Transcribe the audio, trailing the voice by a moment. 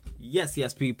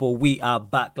Yes, people. We are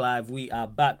back live. We are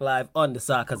back live on the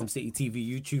Sarcasm City TV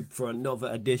YouTube for another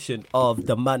edition of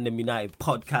the ManDem United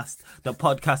podcast, the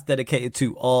podcast dedicated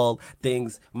to all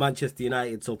things Manchester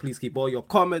United. So please keep all your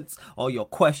comments, all your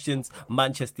questions,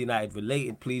 Manchester United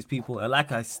related, please, people. And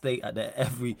like I state at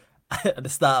the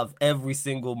start of every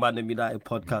single ManDem United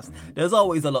podcast, there's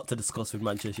always a lot to discuss with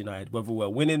Manchester United, whether we're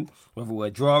winning, whether we're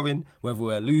drawing, whether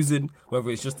we're losing, whether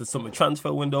it's just the summer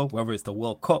transfer window, whether it's the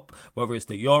World Cup, whether it's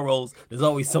the Euros. There's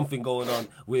always something going on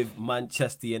with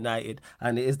Manchester United,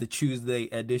 and it is the Tuesday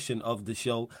edition of the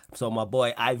show. So my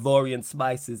boy Ivorian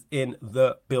Spice is in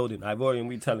the building. Ivorian,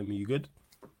 we telling me, you good?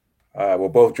 We're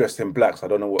both dressed in black, so I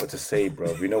don't know what to say,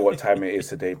 bro. We know what time it is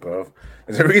today, bro.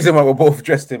 There's a reason why we're both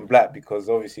dressed in black, because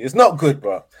obviously it's not good,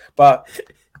 bro. But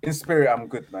in spirit, I'm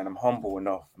good, man. I'm humble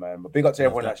enough, man. But big up to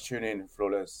everyone that's tuning in,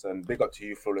 Flawless, and big up to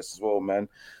you, Flawless, as well, man.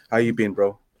 How you been,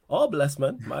 bro? All blessed,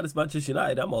 man. Minus Manchester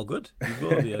United, I'm all good. You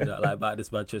will be like minus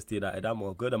Manchester United, I'm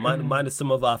all good. And minus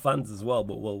some of our fans as well,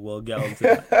 but we'll get on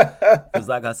to that. Because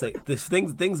like I say,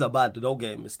 things are bad. Don't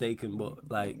get mistaken, but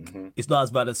like it's not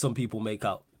as bad as some people make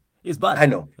out. It's bad. I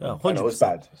know. Yeah, 100%. I know it's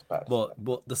bad. It's bad.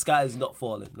 But the sky is not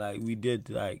falling. Like we did,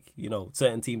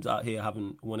 certain teams out here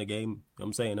haven't won a game.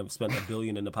 I'm saying I've spent $1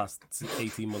 billion in the past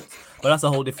 18 months. But that's a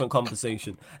whole different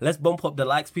conversation. Let's bump up the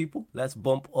likes, people. Let's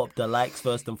bump up the likes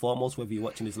first and foremost, whether you're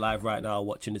watching this live right now or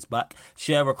watching this back.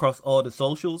 Share across all the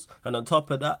socials. And on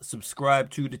top of that, subscribe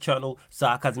to the channel,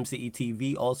 Sarcasm City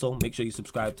TV. Also, make sure you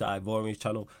subscribe to Ivorian's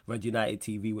channel, Red United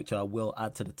TV, which I will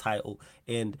add to the title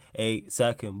in a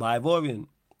second. By Ivorian,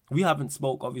 we haven't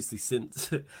spoke obviously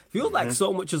since. Feels like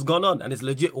so much has gone on, and it's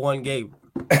legit one game.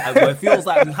 And it feels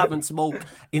like we haven't spoke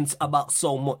about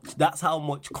so much. That's how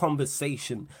much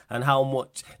conversation and how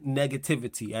much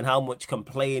negativity and how much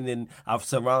complaining have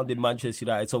surrounded Manchester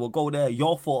United. So we'll go there.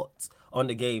 Your thoughts on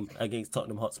the game against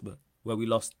Tottenham Hotspur, where we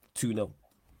lost 2-0.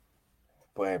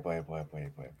 Boy.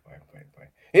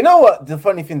 You know what? The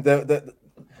funny thing,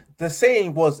 the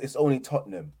saying was it's only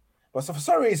Tottenham, but so for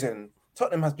some reason,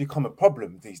 Tottenham has become a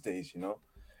problem these days, you know.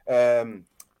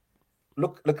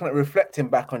 Looking at reflecting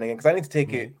back on it, because I need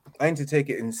to take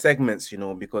it in segments, you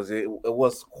know, because it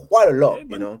was quite a lot,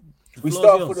 you know. We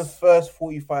start for the first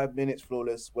 45 minutes,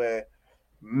 Flawless, where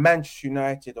Manchester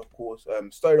United, of course,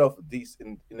 started off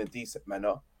in a decent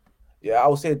manner. Yeah, I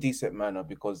would say a decent manner,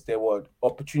 because there were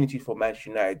opportunities for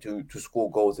Manchester United to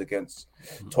score goals against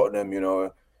Tottenham, you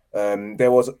know.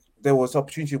 There was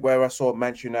opportunity where I saw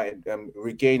Manchester United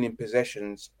regaining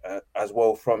possessions as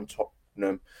well from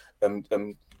Tottenham.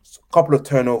 Couple of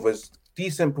turnovers,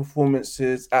 decent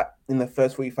performances in the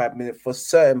first 45 minutes for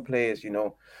certain players, you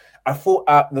know. I thought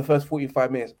at the first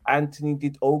 45 minutes, Anthony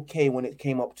did okay when it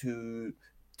came up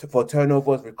for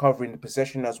turnovers, recovering the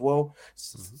possession as well.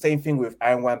 Same thing with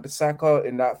Wan-Bissaka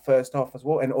in that first half as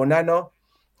well. And Onana,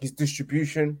 his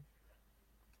distribution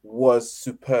was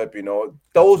superb, you know.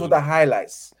 Those were the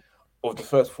highlights of the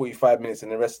first 45 minutes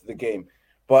and the rest of the game.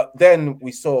 But then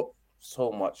we saw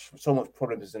so much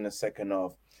problems in the second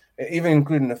half, even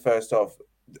including the first half,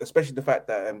 especially the fact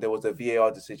that there was a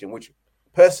VAR decision, which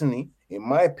personally, in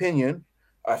my opinion,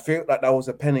 I felt like that was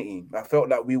a penalty. I felt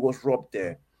like we was robbed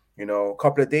there. You know, a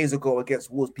couple of days ago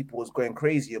against Wolves, people was going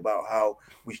crazy about how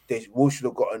Wolves should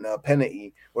have gotten a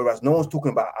penalty, whereas no one's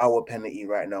talking about our penalty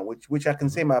right now, which I can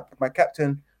say my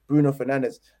captain, Bruno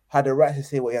Fernandes, had the right to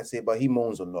say what he had to say, but he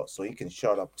moans a lot, so he can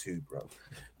shut up too, bro.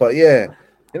 But yeah,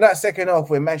 in that second half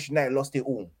where Manchester United lost it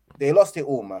all, they lost it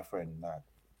all, my friend. Man.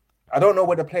 I don't know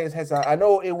where the players' heads are. I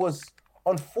know it was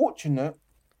unfortunate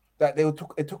that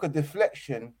it took a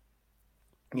deflection,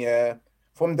 yeah,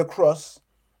 from the cross,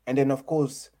 and then of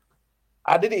course,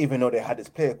 I didn't even know they had this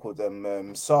player called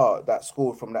Sarr that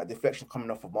scored from that deflection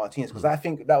coming off of Martinez, because I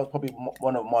think that was probably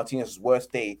one of Martinez's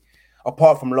worst day,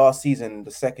 apart from last season,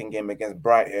 the second game against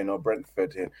Brighton or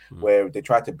Brentford, where they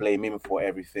tried to blame him for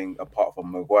everything apart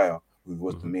from Maguire, who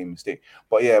was the main mistake.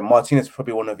 But yeah, Martinez is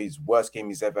probably one of his worst games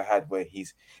he's ever had, where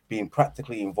he's been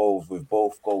practically involved with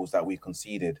both goals that we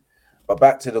conceded. But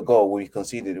back to the goal we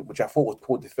conceded, which I thought was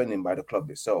poor defending by the club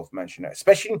itself, Manchester United,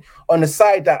 especially on the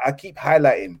side that I keep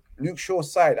highlighting, Luke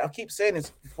Shaw's side. I keep saying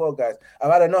this before, guys.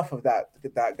 I've had enough of that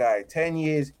guy. 10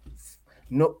 years,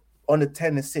 not on the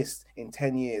 10 assists in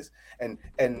 10 years,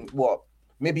 and what,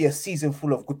 maybe a season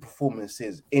full of good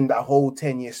performances in that whole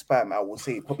 10-year span. I would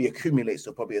say it probably accumulates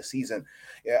to probably a season.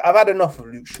 Yeah, I've had enough of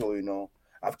Luke Shaw, you know.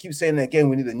 I keep saying again,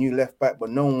 we need a new left back, but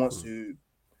no one wants to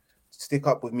stick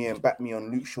up with me and back me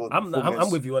on Luke Shaw. I'm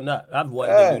with you on that. I've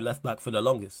wanted a new left back for the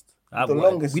longest.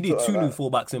 We need two new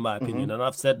fullbacks in my opinion, and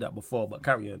I've said that before. But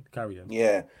carry on.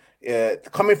 Yeah,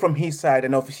 coming from his side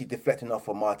and obviously deflecting off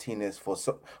of Martinez for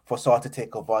Sarr to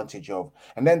take advantage of.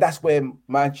 And then that's where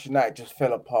Manchester United just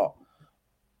fell apart.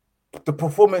 The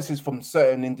performances from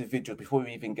certain individuals before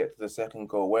we even get to the second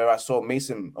goal, where I saw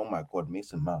Mason Mount,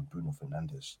 Bruno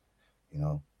Fernandes,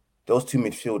 those two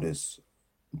midfielders,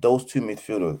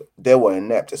 they were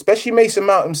inept, especially Mason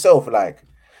Mount himself.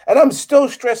 And I'm still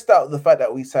stressed out the fact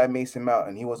that we signed Mason Mount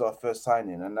and he was our first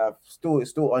signing, and it's still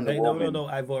underwhelming. No,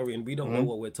 Ivorian, we don't know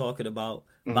what we're talking about.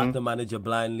 Back the manager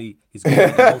blindly. He's going to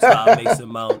get the most out of Mason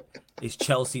Mount. It's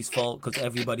Chelsea's fault because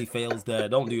everybody fails there.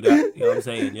 Don't do that. You know what I'm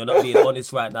saying? You're not being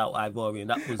honest right now, Ivorian.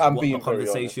 That was what the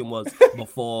conversation was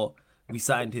before we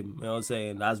signed him. You know what I'm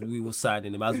saying? As we were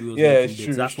signing him, as we were making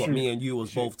bids. That's what me and you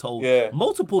was both told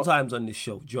multiple times on this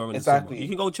show during the summer. You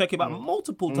can go check it out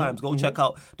multiple times. Go check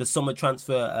out the summer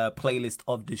transfer playlist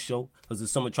of this show. There's the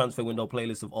summer transfer window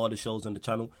playlist of all the shows on the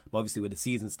channel. But obviously with the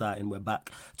season starting, we're back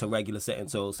to regular setting.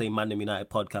 So say ManDem United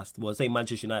podcast. Well, say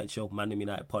Manchester United show, ManDem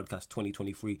United podcast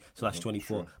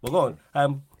 2023/24. Well, go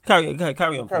on. Carry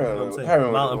on.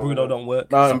 Mount and Bruno don't work.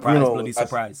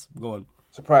 Surprise. Go on.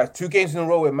 Surprise. 2 games in a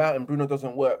row where Mount and Bruno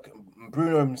doesn't work.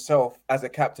 Bruno himself, as a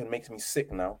captain, makes me sick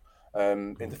now.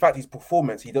 In the fact, his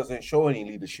performance, he doesn't show any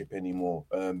leadership anymore.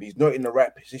 He's not in the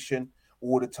right position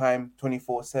all the time,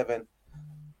 24/7.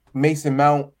 Mason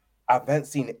Mount, I haven't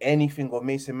seen anything of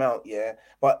Mason Mount,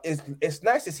 but it's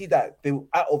nice to see that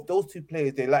out of those two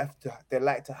players, they like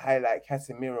to highlight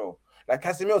Casemiro. Like,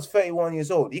 Casemiro's 31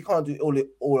 years old. He can't do it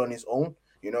all on his own.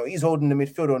 He's holding the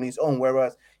midfield on his own,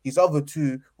 whereas his other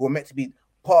two, who are meant to be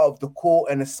part of the core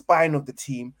and the spine of the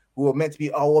team, who are meant to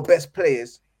be our best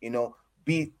players, to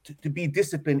be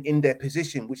disciplined in their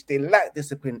position, which they lack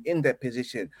discipline in their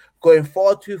position, going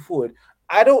far too forward.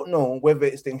 I don't know whether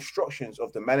it's the instructions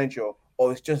of the manager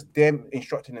or it's just them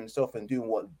instructing themselves and doing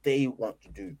what they want to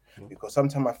do, because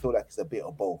sometimes I feel like it's a bit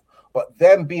of both. But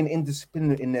them being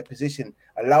indisciplined in their position,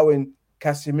 allowing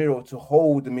Casemiro to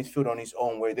hold the midfield on his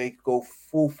own, where they go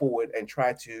full forward and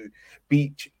try to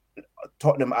beat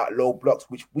Tottenham at low blocks,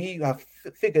 which we have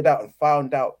figured out and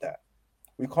found out that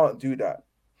we can't do that.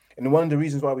 And one of the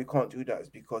reasons why we can't do that is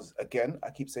because, again,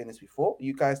 I keep saying this before,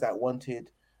 you guys that wanted,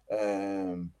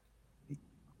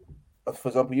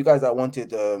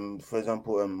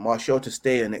 Martial to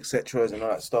stay and etc. and all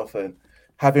that stuff, and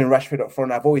having Rashford up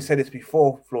front. I've always said this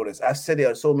before, Flawless. I've said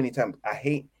it so many times. I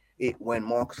hate it when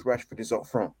Marcus Rashford is up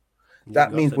front.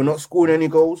 That means we're not scoring any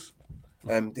goals.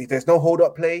 There's no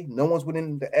hold-up play. No one's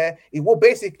winning the air. We're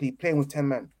basically playing with 10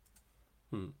 men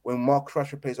when Marcus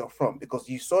Rashford plays up front, because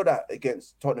you saw that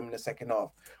against Tottenham in the second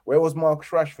half. Where was Marcus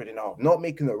Rashford in half? Not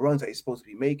making the runs that he's supposed to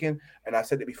be making. And I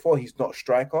said it before, he's not a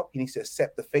striker. He needs to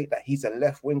accept the fate that he's a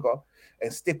left winger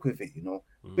and stick with it,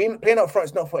 Playing up front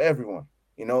is not for everyone.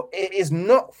 It is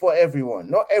not for everyone.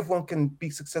 Not everyone can be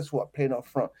successful at playing up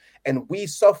front. And we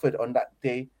suffered on that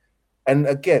day. And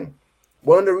again,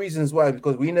 one of the reasons why,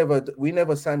 because we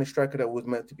never signed a striker that was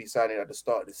meant to be signing at the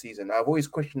start of the season. I've always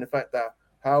questioned the fact that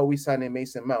how are we signing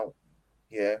Mason Mount,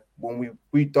 when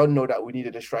we don't know that we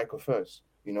needed a striker first,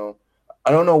 I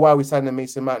don't know why we signed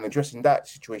Mason Mount and addressing that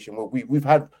situation. Well, we've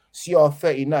had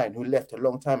CR39 who left a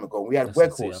long time ago. We had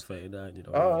Weghorst.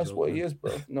 That's what he is,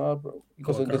 bro. No, bro. He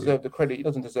doesn't deserve the credit. He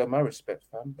doesn't deserve my respect,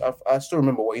 fam. I still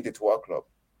remember what he did to our club,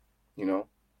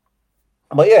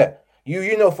 But yeah,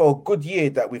 for a good year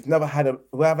that we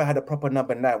haven't had a proper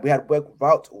number 9. We had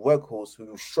Weghorst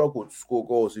who struggled to score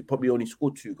goals. Who probably only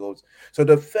scored 2 goals. So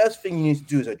the first thing you need to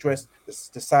do is address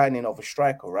the signing of a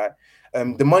striker, right?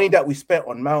 The money that we spent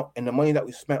on Mount and the money that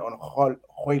we spent on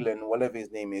Højlund, whatever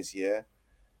his name is,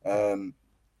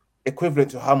 equivalent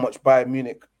to how much Bayern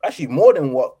Munich, actually more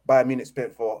than what Bayern Munich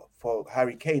spent for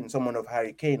Harry Kane, someone of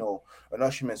Harry Kane or an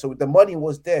Usherman. So the money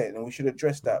was there and we should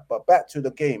address that. But back to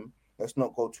the game, let's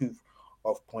not go too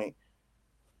off point.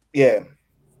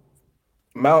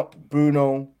 Mount,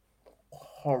 Bruno,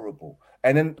 horrible.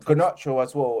 And then Garnacho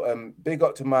as well. Big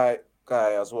up to my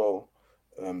guy as well.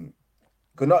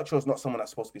 Garnacho is not someone that's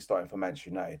supposed to be starting for Manchester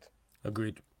United.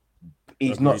 Agreed.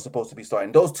 He's not supposed to be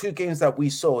starting. Those 2 games that we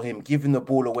saw him giving the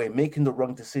ball away, making the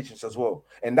wrong decisions as well.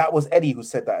 And that was Eddie who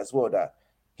said that as well, that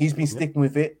he's been sticking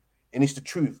with it. And it's the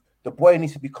truth. The boy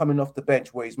needs to be coming off the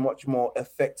bench where he's much more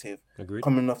effective.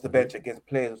 Coming off the bench against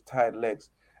players with tired legs.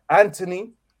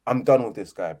 Anthony, I'm done with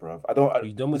this guy, bruv.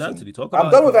 You done with Anthony?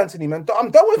 I'm done with Anthony, man. I'm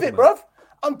done with it, bruv.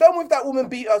 I'm done with that woman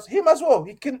beat us. Him as well.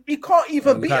 He can't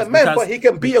even beat a man, but he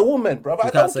can beat a woman, bro. You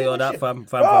can't say all that, fam.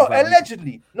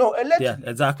 Allegedly. No, allegedly. Yeah,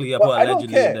 exactly. Yeah, put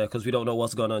allegedly in there because we don't know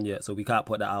what's going on yet, so we can't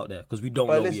put that out there because we don't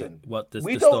know yet what the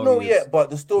story is. We don't know yet,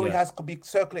 but the story has to be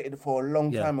circulated for a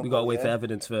long time ago. We gotta wait for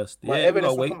evidence first. But we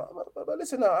gotta wait. But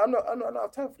listen, I don't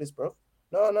have time for this, bro.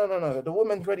 No. The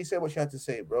woman's already said what she had to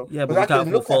say, bro. Yeah, but Because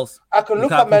I can we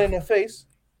look can't at man put, in the face.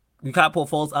 we can't put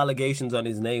false allegations on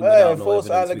his name without no False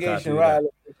evidence. We can't allegation, do right? that.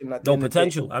 Allegation at the No end of the day.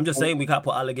 potential. I'm just saying we can't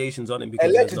put allegations on him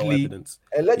because there's no Allegedly, evidence.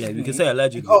 Yeah, you can say he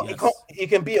allegedly, can't, yes. he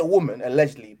can beat a woman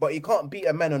allegedly, but he can't beat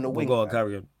a man on the But wing. go on, Man.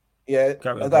 carry on. Yeah,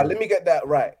 Carry on, like, carry let on. me get that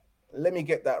right. Let me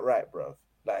get that right, bro.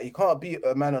 Like, he can't beat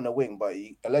a man on the wing, but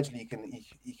he allegedly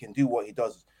he can do what he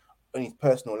does in his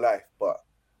personal life. But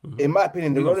in my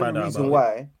opinion, We one gonna of the find out reason about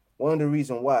why, one of the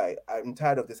reason why I'm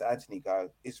tired of this Anthony guy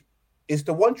is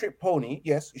the one trick pony.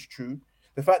 Yes, it's true.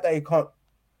 The fact that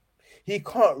he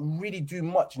can't really do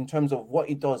much in terms of what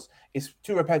he does. It's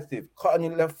too repetitive. Cut on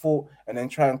your left foot and then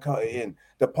try and cut it in.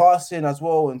 The passing as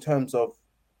well in terms of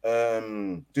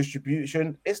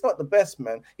distribution, it's not the best,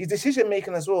 man. His decision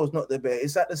making as well is not the best.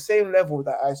 It's at the same level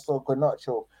that I saw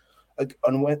Garnacho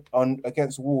on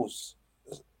against Wolves.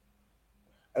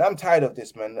 And I'm tired of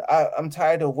this, man. I'm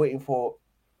tired of waiting for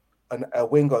a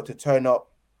winger to turn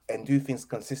up and do things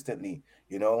consistently,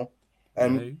 you know.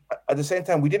 And at the same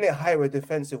time, we didn't hire a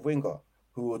defensive winger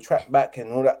who will track back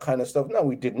and all that kind of stuff. No,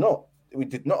 we did not. We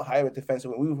did not hire a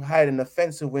defensive winger. We hired an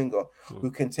offensive winger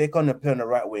who can take on the play on the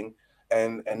right wing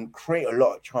and create a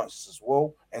lot of chances as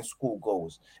well and score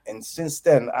goals. And since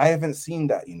then, I haven't seen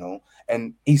that, you know.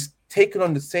 And he's taken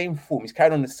on the same form. He's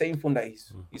carried on the same form that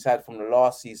he's had from the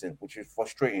last season, which is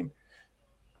frustrating,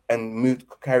 and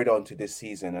carried on to this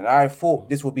season. And I thought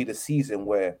this would be the season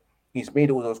where he's made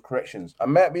all those corrections. I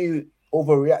might be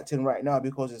overreacting right now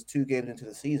because it's 2 games into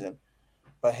the season.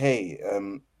 But hey,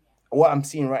 what I'm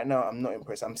seeing right now, I'm not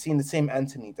impressed. I'm seeing the same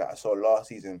Anthony that I saw last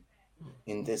season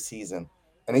in this season.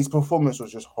 And his performance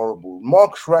was just horrible.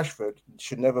 Marcus Rashford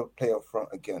should never play up front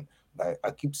again. Like,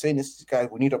 I keep saying this to guys,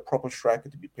 we need a proper striker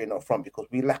to be playing up front because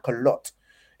we lack a lot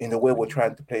in the way we're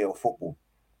trying to play our football.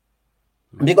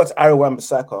 Big up to Aaron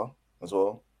Wan-Bissaka as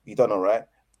well. He done all right.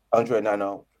 Andre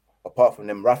Nana, apart from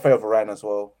them, Rafael Varane as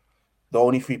well. The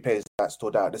only 3 players that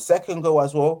stood out. The second goal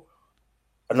as well,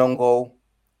 an own goal.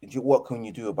 What can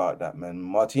you do about that, man?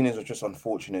 Martinez was just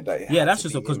unfortunate that that's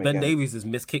just because Ben Davies has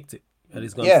miskicked it and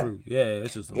it's gone through. Yeah,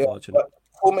 it's just unfortunate. But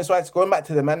performance-wise, going back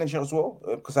to the manager as well,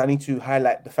 because I need to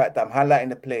highlight the fact that I'm highlighting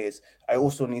the players. I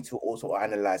also need to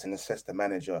analyze and assess the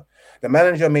manager. The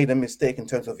manager made a mistake in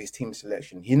terms of his team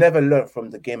selection. He never learned from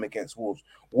the game against Wolves.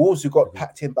 Wolves who got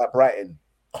packed in by Brighton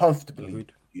comfortably.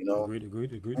 You know,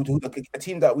 Agreed. A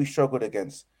team that we struggled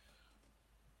against.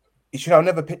 He should have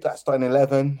never picked that starting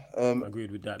 11.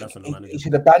 Agreed with that. That's on the manager. He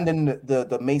should abandon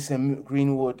the Mason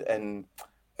Greenwood and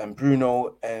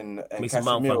Bruno and Mason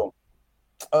Casemiro.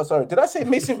 Oh, sorry. Did I say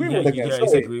Mason Greenwood again? Yeah,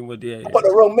 sorry. Greenwood. Yeah, I got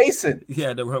the wrong Mason.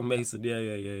 Yeah, the wrong Mason. Yeah.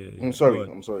 I'm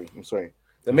sorry.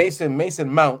 The Mason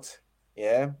Mount.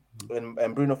 Yeah.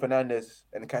 And Bruno Fernandes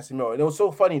and Casemiro. And it was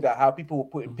so funny that how people were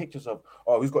putting pictures of,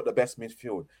 who's got the best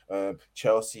midfield?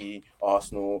 Chelsea,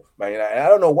 Arsenal, Man United. And I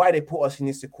don't know why they put us in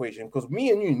this equation because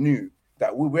me and you knew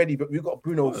that we got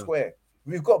Bruno Square.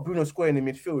 We've got Bruno Square in the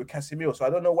midfield with Casemiro. So I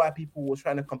don't know why people were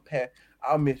trying to compare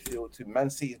our midfield to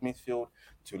Man City's midfield,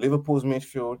 to Liverpool's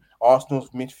midfield, Arsenal's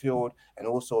midfield, and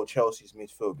also Chelsea's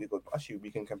midfield. Because actually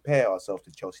we can compare ourselves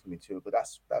to Chelsea's midfield, but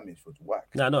that midfield's whack.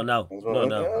 No, not now. No,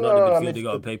 not the midfield they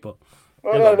got on paper.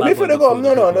 No, the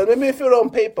midfield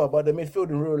on paper, but the midfield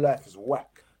in real life is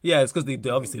whack. Yeah, it's because they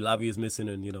obviously Lavi is missing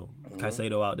and,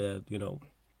 Caicedo out there,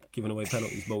 giving away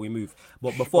penalties, but we move.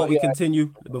 But before we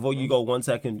continue, before you go 1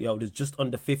 second, there's just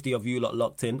under 50 of you lot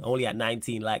locked in. Only at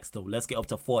 19 likes though. Let's get up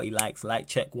to 40 likes. Like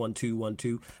check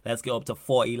 1212. Let's get up to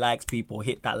 40 likes, people.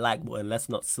 Hit that like button. Let's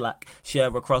not slack. Share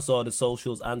across all the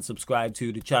socials and subscribe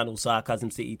to the channel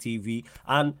Sarcasm City TV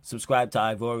and subscribe to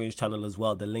Ivorian's channel as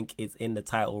well. The link is in the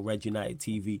title, Red United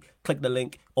TV. Click the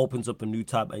link, opens up a new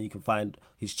tab, and you can find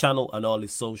his channel and all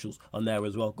his socials on there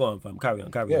as well. Go on, fam. Carry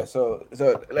on. Yeah, so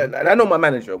I know my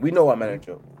manager. We know our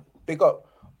manager. Pick up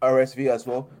RSV as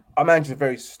well. Our manager is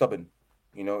very stubborn,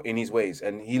 in his ways,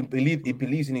 and he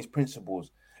believes in his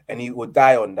principles, and he will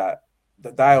die on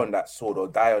that sword or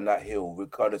die on that hill,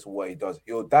 regardless of what he does.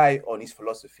 He'll die on his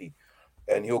philosophy,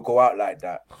 and he'll go out like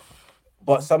that.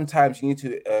 But sometimes you need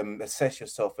to assess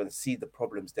yourself and see the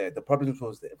problems there. The problems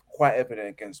was quite evident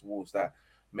against Wolves that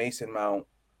Mason Mount,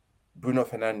 Bruno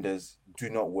Fernandes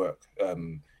do not work.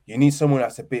 You need someone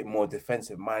that's a bit more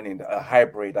defensive minded, a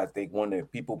hybrid as they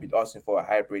wanted. People be asking for a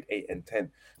hybrid 8 and 10,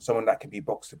 someone that can be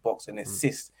box to box and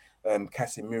assist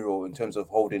Casemiro in terms of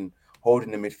holding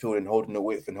the midfield and holding the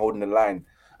width and holding the line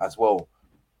as well.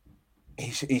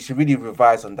 he should really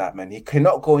revise on that, man. He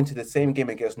cannot go into the same game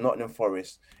against Nottingham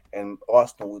Forest and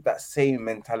Arsenal with that same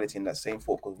mentality and that same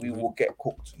thought, because we will get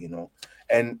cooked, you know.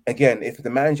 And again, if the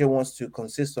manager wants to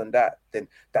consist on that, then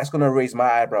that's going to raise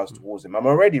my eyebrows towards him. I'm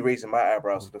already raising my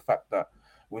eyebrows to the fact that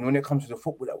when it comes to the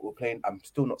football that we're playing, I'm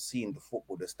still not seeing the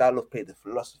football, the style of play, the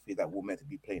philosophy that we're meant to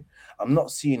be playing. I'm not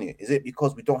seeing it. Is it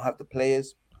because we don't have the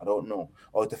players? I don't know.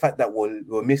 Or the fact that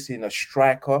we're missing a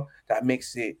striker that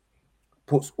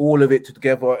puts all of it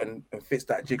together and fits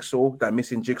that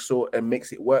missing jigsaw, and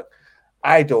makes it work.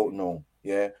 I don't know.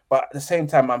 Yeah. But at the same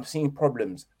time, I'm seeing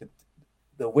problems.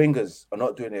 The wingers are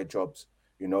not doing their jobs.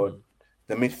 You know,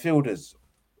 the midfielders.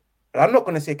 And I'm not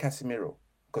going to say Casemiro,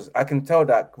 because I can tell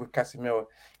that with Casemiro,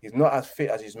 he's not as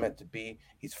fit as he's meant to be.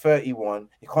 He's 31.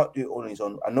 He can't do it all on his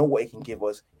own. I know what he can give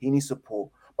us. He needs support.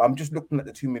 But I'm just looking at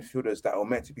the two midfielders that are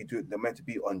meant to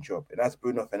be on job. And that's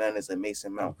Bruno Fernandes and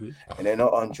Mason Mount. And they're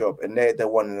not on job. And they're the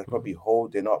one that's probably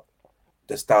holding up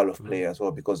the style of play as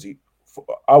well. Because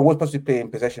I was supposed to be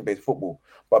playing possession-based football.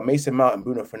 But Mason Mount and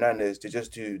Bruno Fernandes, they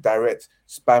just do direct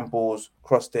spam balls,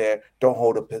 cross there, don't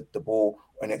hold up the ball,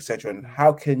 and etc. And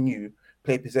how can you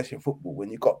play possession football when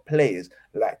you got players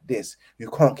like this who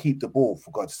can't keep the ball,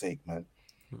 for God's sake, man?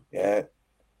 Yeah.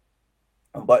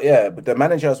 But the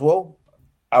manager as well,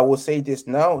 I will say this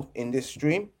now in this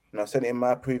stream, and I said it in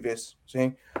my previous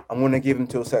thing, I'm going to give him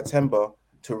till September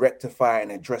to rectify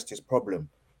and address this problem.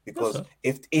 Because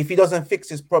if he doesn't fix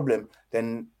this problem,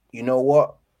 then you know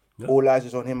what? All eyes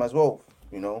is on him as well.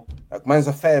 You know, like, man's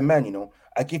a fair man, you know.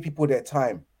 I give people their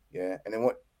time, and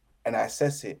then I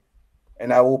assess it.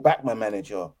 And I will back my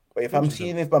manager. But if I'm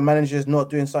seeing if my manager is not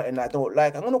doing something I don't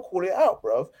like, I'm gonna call it out,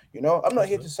 bro. You know, I'm not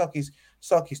here to suck his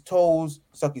toes,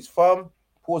 suck his thumb,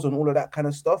 pause on all of that kind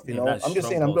of stuff. You know, I'm just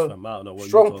saying I'm not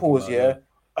strong pause,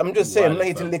 I'm just saying I'm not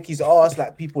here to lick his ass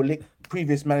like people lick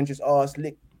previous managers' ass,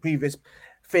 lick previous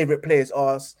favorite players'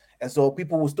 ass. And so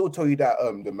people will still tell you that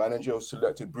the manager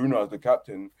selected Bruno as the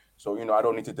captain. So, you know, I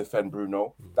don't need to defend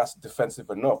Bruno. That's defensive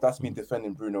enough. That's me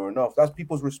defending Bruno enough. That's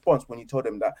people's response when you tell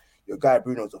them that your guy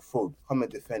Bruno's a fraud. Come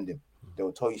and defend him.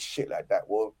 They'll tell you shit like that.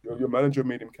 Well, your manager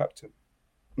made him captain.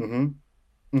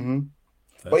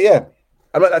 But yeah,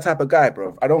 I'm not that type of guy,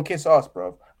 bro. I don't kiss ass,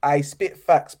 bro. I spit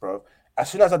facts, bro. As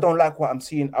soon as I don't like what I'm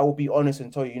seeing, I will be honest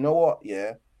and tell you, you know what?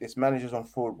 Yeah, this manager's on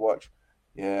fraud watch.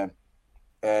 Yeah.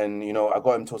 And, you know, I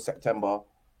got him till September.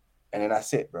 And then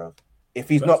that's it, bro. If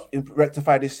he's not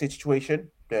rectified this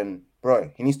situation, then,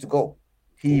 bro, he needs to go.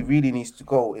 He really needs to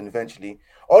go eventually.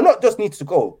 Or not just needs to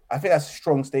go. I think that's a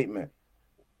strong statement.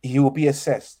 He will be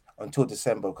assessed until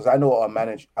December, because I know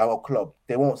our club,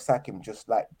 they won't sack him just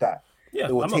like that. Yeah,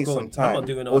 it will take some time.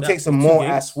 It will take some more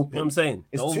ass whooping. You know what I'm saying?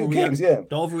 It's 2 games, yeah.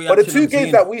 But the 2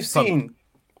 games that we've seen...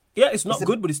 Yeah, it's not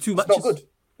good, but it's too much. It's not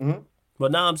good.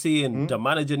 But now I'm seeing the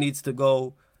manager needs to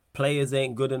go. Players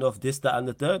ain't good enough, this, that, and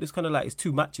the third. It's kind of like, it's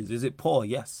 2 matches. Is it poor?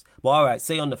 Yes. But all right,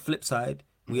 say on the flip side,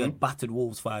 we had battered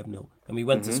Wolves 5-0. And we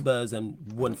went to Spurs and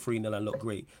won 3-0 and looked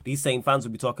great. These same fans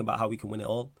will be talking about how we can win it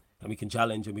all. And we can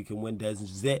challenge and we can win.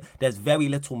 There's very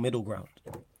little middle ground.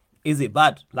 Is it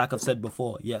bad? Like I've said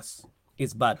before, yes,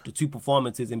 it's bad. The 2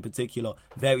 performances in particular,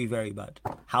 very, very bad.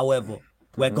 However,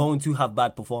 we're going to have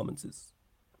bad performances.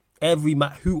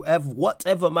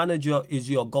 Whatever manager is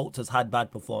your GOAT has had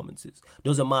bad performances.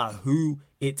 Doesn't matter who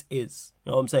it is. You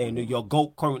know what I'm saying? Your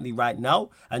GOAT currently right now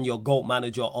and your GOAT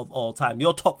manager of all time.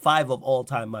 Your top 5 of all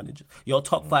time managers. Your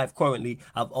top 5 currently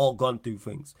have all gone through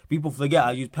things. People forget,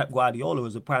 I use Pep Guardiola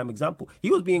as a prime example.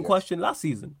 He was being questioned last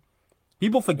season.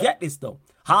 People forget this though.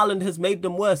 Haaland has made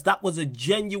them worse. That was a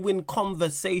genuine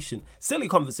conversation. Silly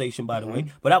conversation, by the way,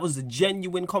 but that was a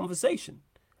genuine conversation.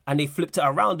 And they flipped it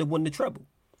around and won the treble.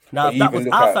 Now, if that was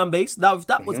our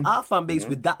fan base,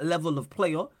 with that level of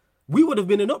player, we would have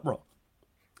been in uproar.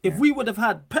 If we would have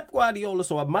had Pep Guardiola,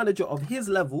 so a manager of his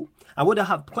level, I would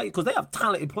have played, because they have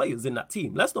talented players in that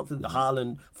team. Let's not forget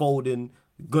Haaland, Foden,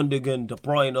 Gundogan, De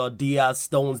Bruyne, Diaz,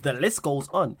 Stones, the list goes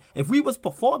on. If we was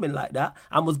performing like that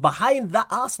and was behind that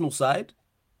Arsenal side,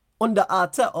 under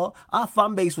Arteta, our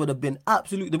fan base would have been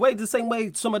the same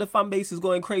way some of the fan base is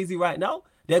going crazy right now.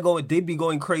 They'd be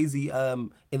going crazy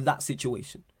in that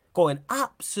situation. Going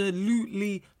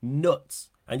absolutely nuts.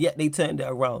 And yet they turned it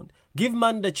around. Give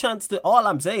man the chance to, all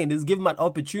I'm saying is give man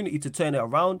opportunity to turn it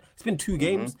around. It's been 2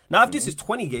 games. Now, if this is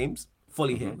 20 games,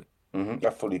 fully hear it.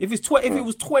 If it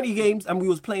was 20 games and we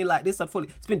was playing like this,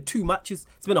 it's been 2 matches.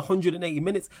 It's been 180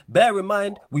 minutes. Bear in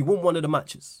mind, we won one of the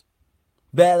matches.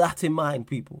 Bear that in mind,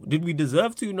 people. Did we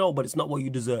deserve to? No, but it's not what you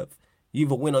deserve. You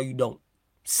either win or you don't.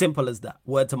 Simple as that.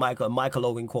 Word to Michael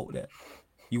Owen quote there.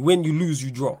 You win, you lose,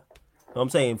 you draw. You know what I'm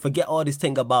saying? Forget all this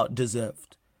thing about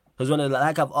deserved. Because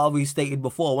like I've already stated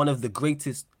before, one of the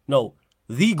greatest, no,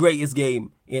 the greatest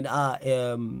game in our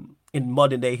in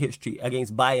modern day history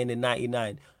against Bayern in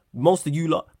 '99. Most of you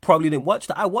lot probably didn't watch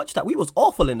that. I watched that. We was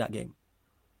awful in that game.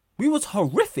 We was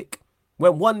horrific.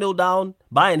 Went 1-0 down.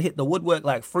 Bayern hit the woodwork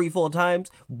like 3-4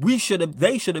 times. They should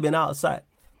have been outside.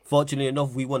 Fortunately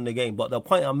enough, we won the game. But the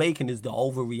point I'm making is the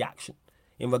overreaction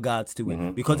in regards to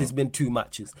it. Because it's been 2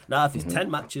 matches. Now, if it's 10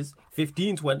 matches,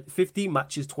 15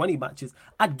 matches, 20 matches,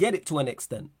 I'd get it to an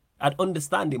extent. I'd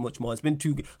understand it much more. It's been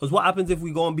 2. Because what happens if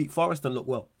we go and beat Forest and look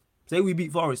well? Say we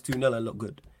beat Forest 2-0 and look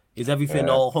good. Is everything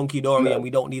all hunky-dory and we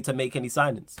don't need to make any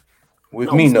signings? We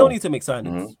still need to make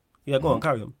signings. Yeah, go on,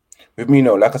 carry on. With me,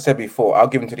 no, like I said before, I'll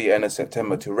give him to the end of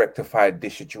September to rectify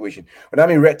this situation. When I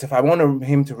mean rectify, I want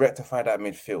him to rectify that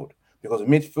midfield, because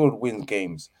midfield wins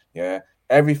games. Yeah,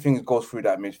 everything goes through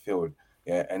that midfield.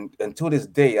 Yeah, and until this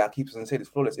day, I keep saying it's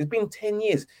flawless. It's been 10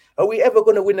 years. Are we ever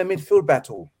going to win a midfield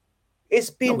battle? It's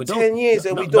been 10 years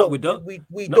and we don't win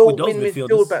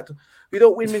midfield battle. We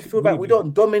don't win midfield battle. We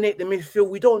don't dominate the midfield.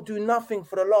 We don't do nothing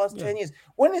for the last 10 years.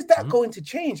 When is that going to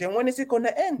change? And when is it going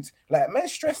to end? Like, man,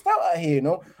 stressed out here, you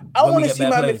know? I want to see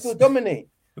my midfield dominate.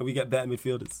 When we get better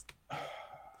midfielders.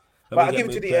 But I'll give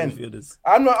it to the end.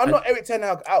 I'm not Eric Ten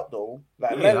Hag out though.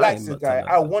 Like, man likes the guy.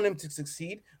 I want him to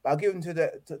succeed, but I'll give him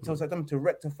to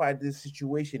rectify this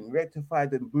situation, rectify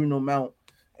the Bruno Mount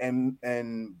and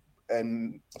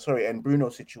Bruno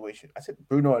situation. I said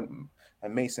Bruno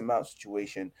and Mason Mount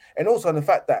situation. And also on the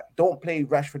fact that don't play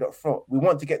Rashford up front. We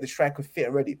want to get the striker fit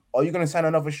already. Are you going to sign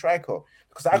another striker?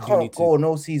 Because I can't go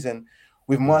no season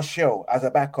with Martial as a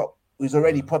backup, who's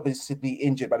already possibly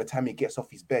injured by the time he gets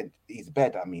off his bed.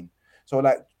 I mean. So,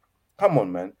 like, come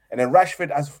on, man. And then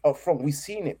Rashford as up front, we've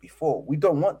seen it before. We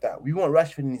don't want that. We want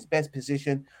Rashford in his best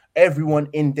position, everyone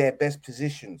in their best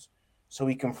positions, so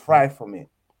we can thrive from it.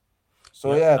 So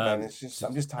man, it's just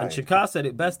I'm just tired. And Shakar said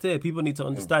it best here. People need to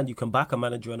understand you can back a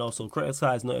manager and also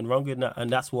criticize. Nothing wrong with that, and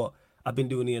that's what I've been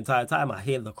doing the entire time. I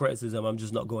hear the criticism. I'm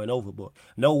just not going overboard.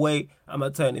 No way I'm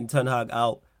turning Ten Hag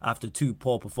out after 2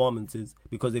 poor performances,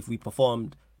 because if we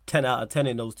performed 10 out of 10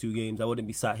 in those 2 games, I wouldn't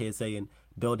be sat here saying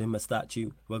build him a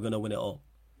statue. We're gonna win it all.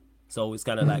 So it's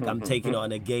kind of like I'm taking it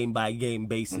on a game by game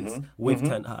basis with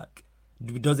Ten Hag.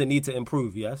 Does it need to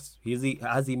improve? Yes.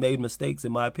 Has he made mistakes?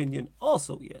 In my opinion,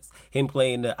 also yes. Him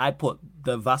playing I put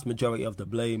the vast majority of the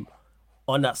blame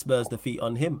on that Spurs defeat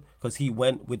on him, because he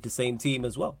went with the same team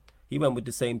as well. He went with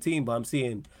the same team, but I'm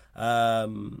seeing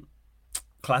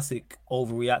classic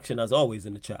overreaction as always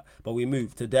in the chat. But we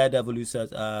move to Daredevil, who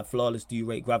says, flawless, do you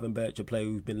rate Gravenberch, a player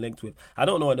who's been linked with? I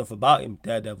don't know enough about him,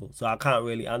 Daredevil, so I can't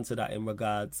really answer that in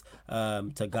regards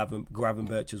to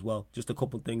Gravenberch as well. Just a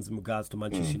couple of things in regards to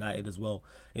Manchester United as well.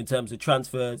 In terms of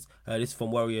transfers, this is from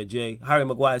Warrior J. Harry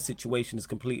Maguire's situation is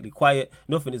completely quiet.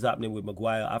 Nothing is happening with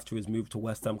Maguire after his move to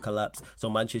West Ham collapse, so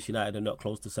Manchester United are not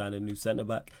close to signing a new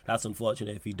centre-back. That's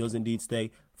unfortunate if he does indeed stay.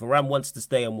 Varane wants to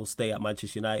stay and will stay at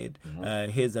Manchester United.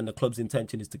 His and the club's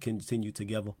intention is to continue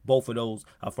together. Both of those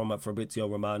are from Fabrizio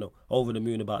Romano. Over the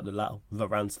moon about the latter,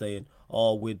 Varane staying.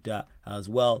 All with that as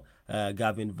well.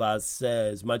 Gavin Vaz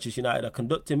says Manchester United are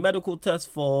conducting medical tests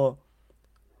for,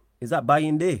 is that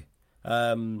Bayinde?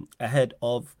 Ahead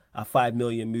of a 5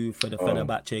 million move for the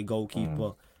Fenerbahce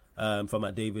goalkeeper.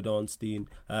 From David Ornstein.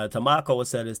 Tamarko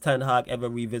said, has Ten Hag ever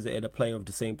revisited a player of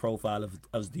the same profile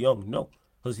as De Jong? No.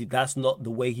 Because that's not the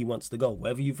way he wants to go.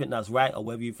 Whether you think that's right or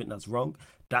whether you think that's wrong,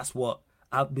 that's what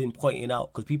I've been pointing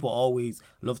out. Because people always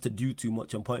love to do too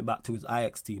much and point back to his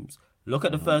Ajax teams. Look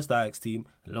at the first Ajax team,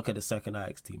 look at the second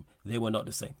Ajax team. They were not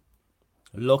the same.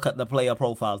 Look at the player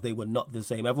profiles. They were not the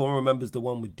same. Everyone remembers the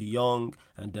one with De Jong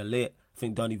and De Ligt. I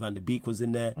think Donny van de Beek was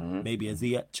in there, maybe a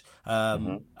Ziyech.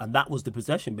 And that was the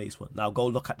possession-based one. Now go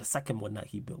look at the second one that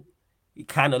he built. It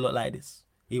kind of looked like this.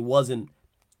 It wasn't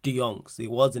De Jongs,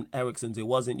 it wasn't Eriksen's, it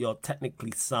wasn't your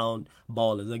technically sound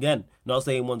ballers. Again, not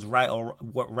saying one's right or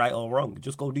wrong.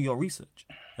 Just go do your research.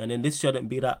 And then this shouldn't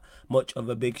be that much of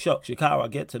a big shock. Shikara, I'll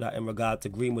get to that in regard to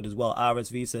Greenwood as well.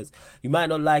 RSV says, you might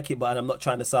not like it, but I'm not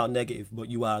trying to sound negative, but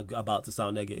you are about to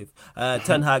sound negative.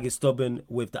 Ten Hag is stubborn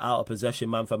with the out of possession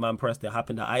man-for-man press that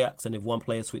happened at Ajax, and if one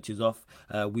player switches off,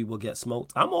 we will get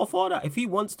smoked. I'm all for that. If he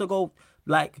wants to go,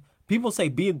 like, people say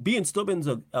being stubborn's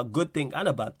a good thing and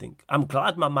a bad thing. I'm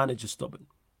glad my manager's stubborn.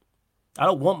 I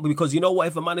don't want, because you know what,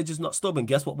 if a manager's not stubborn,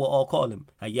 guess what we'll all call him?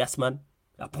 A yes man,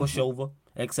 a pushover,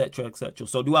 etc., etc.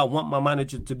 So do I want my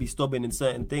manager to be stubborn in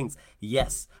certain things?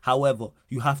 Yes. However,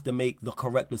 you have to make the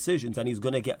correct decisions, and he's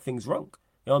going to get things wrong.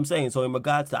 You know what I'm saying? So in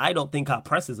regards to, I don't think our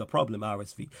press is a problem,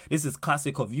 RSV. This is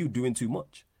classic of you doing too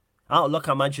much. I don't look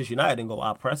at Manchester United and go,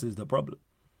 our press is the problem.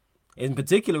 In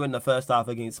particular, in the first half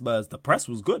against Spurs, the press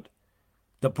was good.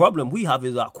 The problem we have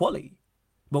is our quality.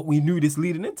 But we knew this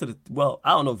leading into the, well,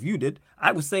 I don't know if you did.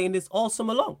 I was saying this all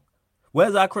summer long.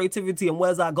 Where's our creativity and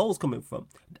where's our goals coming from?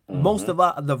 Most of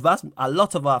a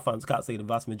lot of our fans, can't say the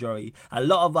vast majority, a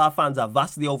lot of our fans are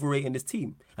vastly overrating this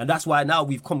team. And that's why now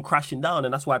we've come crashing down,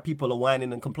 and that's why people are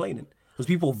whining and complaining. Because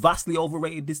people vastly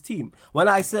overrated this team. When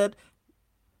I said,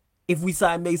 if we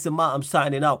sign Mason Mount, I'm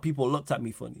signing out, people looked at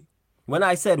me funny. When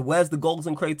I said, where's the goals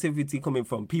and creativity coming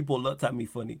from? People looked at me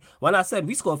funny. When I said,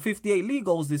 we scored 58 league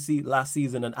goals last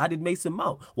season and added Mason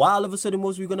Mount, why all of a sudden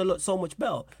was we going to look so much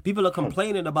better? People are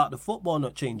complaining about the football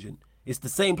not changing. It's the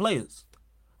same players.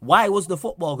 Why was the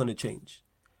football going to change?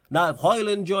 Now, if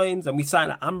Højlund joins and we sign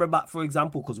an Amrabat, for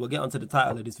example, because we'll get onto the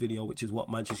title of this video, which is what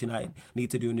Manchester United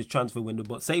need to do in this transfer window.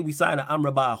 But say we sign an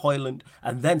Amrabat, Højlund,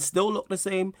 and then still look the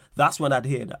same, that's when I'd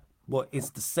hear that. But it's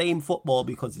the same football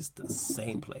because it's the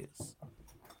same players.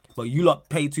 But you lot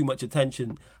pay too much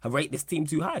attention and rate this team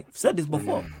too high. I've said this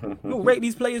before. You rate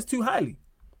these players too highly.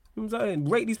 You know what I'm saying?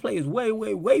 Rate these players way,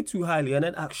 way, way too highly and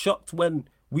then act shocked when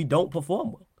we don't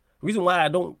perform well. The reason why I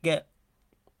don't get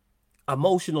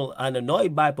emotional and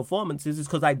annoyed by performances is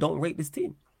because I don't rate this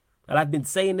team. And I've been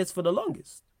saying this for the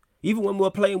longest. Even when we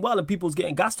were playing well and people's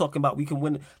getting gas talking about we can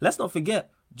win. Let's not forget,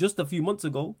 just a few months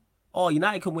ago,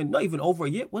 United can win, not even over a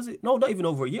year, was it? No, not even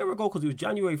over a year ago because it was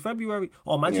January, February.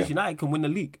 Manchester United can win the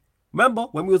league. Remember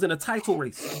when we was in a title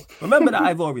race? Remember that,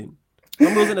 Ivorian?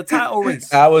 When we was in a title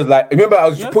race. I was like, remember I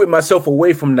was putting myself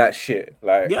away from that shit.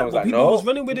 Like, I was like, people was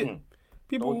running with it.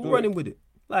 People were running with it.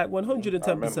 Like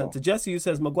 110%. To Jesse who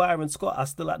says Maguire and Scott are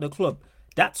still at the club.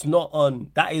 That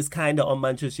is kind of on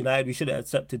Manchester United. We should have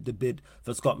accepted the bid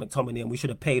for Scott McTominay and we should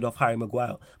have paid off Harry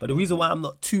Maguire. But the reason why I'm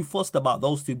not too fussed about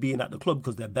those two being at the club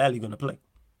because they're barely going to play.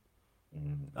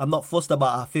 I'm not fussed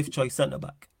about our fifth choice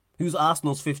centre-back. Who's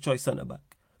Arsenal's fifth choice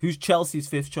centre-back? Who's Chelsea's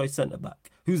fifth choice centre-back?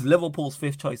 Who's Liverpool's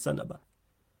fifth choice centre-back?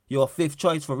 Your fifth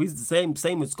choice for reasons the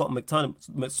same with Scott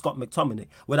McTominay.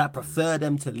 Would I prefer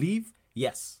them to leave?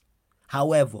 Yes.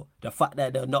 However, the fact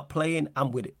that they're not playing,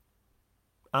 I'm with it.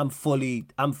 I'm fully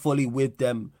with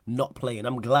them not playing.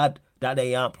 I'm glad that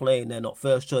they aren't playing. They're not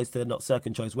first choice. They're not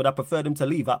second choice. Would I prefer them to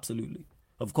leave? Absolutely.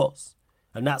 Of course.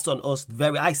 And that's on us.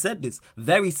 I said this.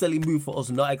 Very silly move for us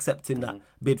not accepting that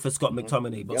bid for Scott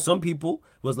McTominay. But some people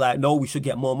was like, no, we should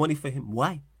get more money for him.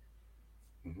 Why?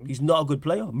 He's not a good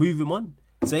player. Move him on.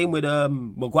 Same with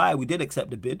Maguire. We did accept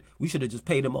the bid. We should have just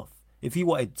paid him off. If he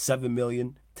wanted 7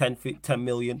 million, 10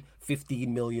 million,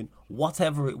 15 million,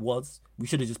 whatever it was, we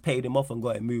should have just paid him off and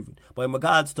got him moving. But in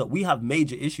regards to, we have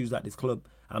major issues at this club,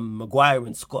 and Maguire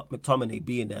and Scott McTominay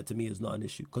being there to me is not an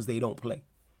issue because they don't play.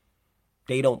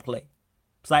 They don't play.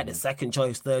 It's like the second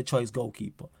choice, third choice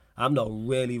goalkeeper. I'm not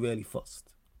really, really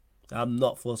fussed. I'm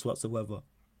not fussed whatsoever.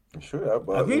 Sure,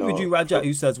 but I agreed with you, Rajat,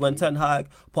 who says when Ten Hag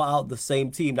put out the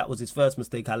same team, that was his first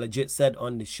mistake. I legit said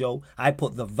on the show, I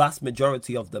put the vast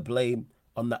majority of the blame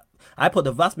on that. I put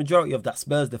the vast majority of that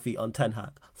Spurs defeat on Ten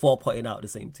Hag for putting out the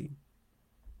same team.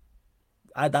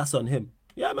 That's on him.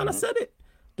 Yeah, man, I said it.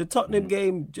 The Tottenham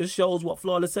game just shows what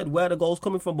Flawless said, where the goal's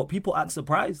coming from, but people act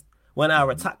surprised when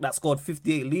our attack that scored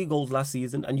 58 league goals last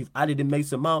season and you've added in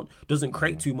Mason Mount doesn't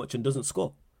create too much and doesn't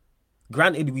score.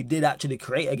 Granted, we did actually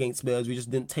create against Spurs. We just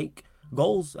didn't take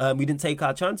goals. We didn't take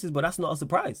our chances, but that's not a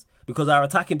surprise because our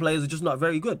attacking players are just not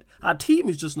very good. Our team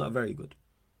is just not very good.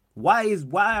 Why is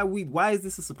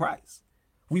this a surprise?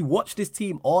 We watched this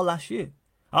team all last year.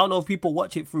 I don't know if people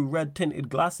watch it through red-tinted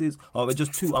glasses or we're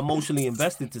just too emotionally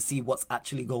invested to see what's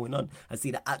actually going on and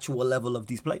see the actual level of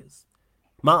these players.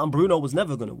 Mount and Bruno was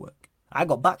never going to work. I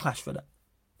got backlash for that.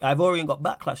 Ivorian got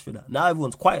backlash for that. Now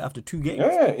everyone's quiet after 2 games.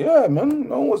 Yeah,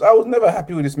 man. I was never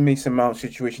happy with this Mason Mount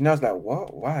situation. I was like,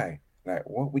 what? Why? Like,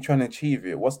 what are we trying to achieve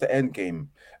here? What's the end game,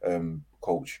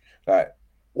 coach? Like,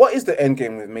 what is the end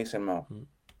game with Mason Mount?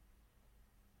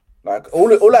 Like,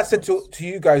 all I said to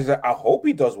you guys is that I hope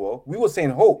he does well. We were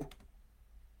saying hope.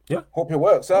 Yeah. Hope it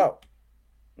works out.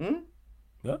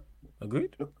 Yeah,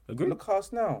 agreed. Agreed. Look at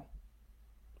us now.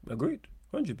 Agreed.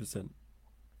 100%.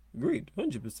 Agreed.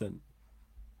 100%.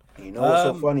 You know what's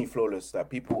so funny, Flawless, that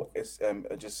people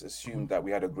just assumed that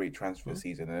we had a great transfer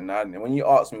season. And when you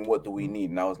asked me what do we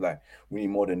need, and I was like, we need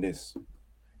more than this.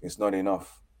 It's not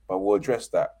enough. But we'll address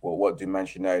that. Well, what do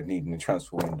Manchester United need in the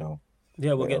transfer window?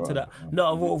 Yeah, we'll get to that.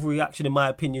 Not a overreaction, in my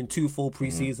opinion. 2 full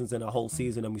pre-seasons and a whole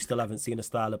season, and we still haven't seen a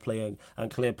style of play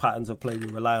and clear patterns of play. We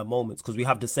rely on moments because we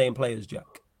have the same players,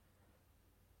 Jack.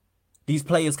 These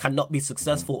players cannot be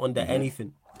successful under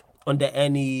anything, under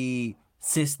any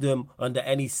system, under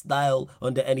any style,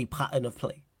 under any pattern of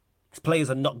play. These players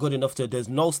are not good enough to. There's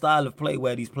no style of play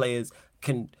where these players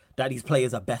are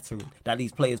better in, that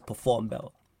these players perform better.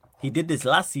 He did this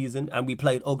last season, and we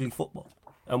played ugly football.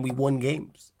 and we won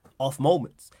games off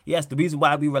moments. Yes, the reason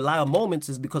why we rely on moments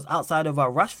is because outside of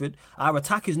our Rashford, our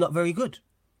attack is not very good.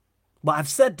 But I've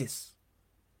said this.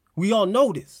 We all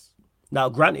know this. Now,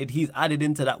 granted, he's added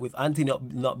into that with Anthony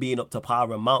not being up to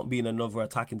par and Mount being another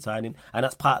attacking signing, and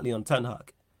that's partly on Ten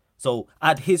Hag. So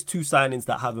add his 2 signings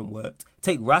that haven't worked,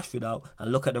 take Rashford out,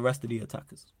 and look at the rest of the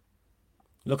attackers.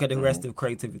 Look at the rest of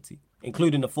creativity,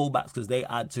 including the fullbacks, because they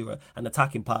add to an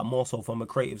attacking part more so from a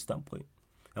creative standpoint.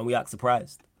 And we act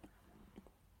surprised.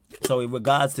 So in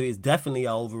regards to it, it's definitely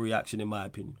an overreaction in my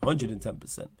opinion,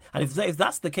 110%. And if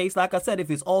that's the case, like I said,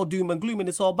 if it's all doom and gloom and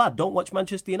it's all bad, don't watch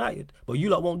Manchester United. But you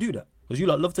lot won't do that because you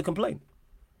lot love to complain.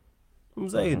 I'm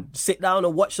saying, sit down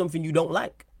and watch something you don't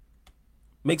like.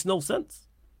 Makes no sense.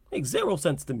 Makes 0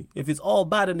 sense to me. If it's all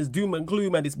bad and it's doom and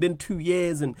gloom and it's been 2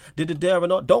 years and and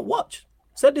not, don't watch.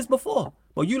 Said this before,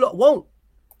 but you lot won't.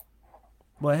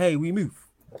 But hey, we move.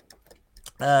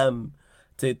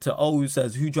 To O who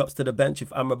says, who drops to the bench if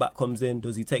Amrabat comes in?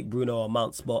 Does he take Bruno or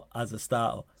Mount's spot as a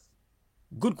starter?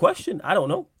 Good question. I don't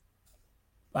know.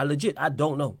 I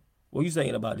don't know. What are you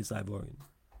saying about this, Ivorian?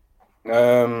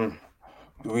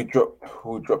 Who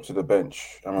dropped to the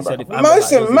bench?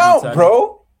 Mason Mount,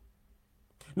 bro.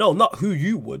 No, not who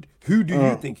you would. Who do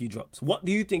you think he drops? What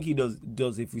do you think he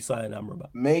does if we sign Amrabat?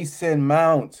 Mason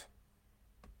Mount.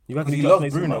 You reckon he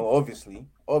loves Bruno, obviously.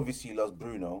 Obviously, he loves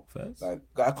Bruno. First. Like,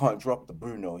 I can't drop the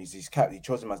Bruno. He's his captain. He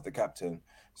chose him as the captain.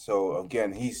 So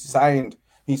again, he signed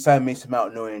Mason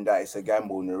Mount knowing that it's a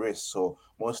gamble and a risk. So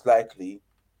most likely,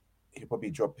 he'll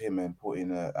probably drop him and put in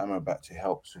Amrabat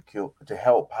to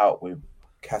help out with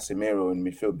Casemiro in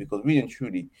midfield, because really and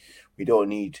truly, we don't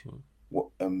need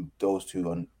those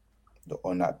two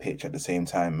on that pitch at the same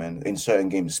time, man. In certain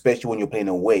games, especially when you're playing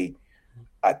away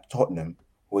at Tottenham,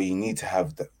 where you need to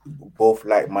have both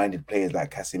like-minded players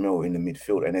like Casemiro in the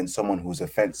midfield and then someone who's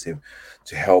offensive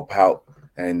to help out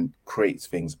and create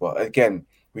things. But again,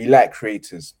 we lack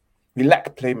creators. We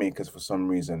lack playmakers for some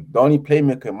reason. The only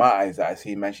playmaker in my eyes that I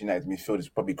see in Manchester United midfield is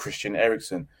probably Christian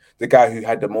Eriksen, the guy who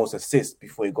had the most assists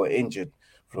before he got injured,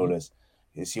 Flawless.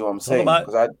 You see what I'm saying?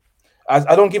 Because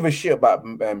I don't give a shit about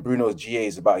Bruno's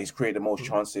GAs, about he's created the most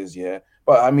chances, yeah.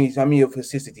 But how many of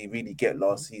assists did he really get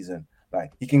last season?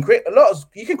 Like, he can create a lot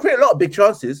of big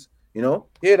chances, you know.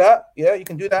 Hear that? Yeah, you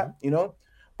can do that, you know.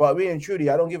 But really and truly,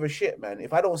 I don't give a shit, man.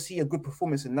 If I don't see a good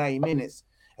performance in 90 minutes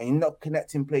and you're not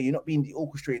connecting play, you're not being the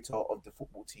orchestrator of the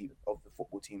football team,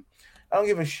 I don't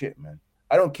give a shit, man.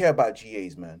 I don't care about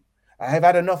GAs, man. I have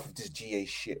had enough of this GA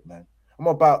shit, man. I'm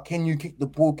about, can you kick the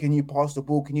ball? Can you pass the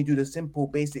ball? Can you do the simple,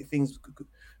 basic things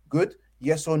good?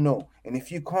 Yes or no? And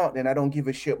if you can't, then I don't give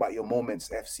a shit about your Moments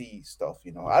FC stuff,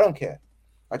 you know. I don't care.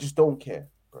 I just don't care,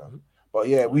 bro. But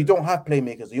yeah, we don't have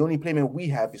playmakers. The only playmaker we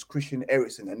have is Christian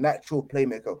Eriksen, a natural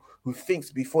playmaker who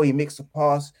thinks before he makes a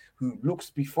pass, who looks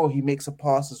before he makes a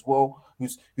pass as well,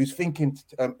 who's thinking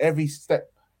every second.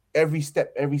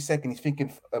 He's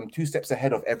thinking 2 steps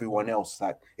ahead of everyone else.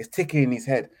 Like, it's ticking in his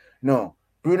head. No,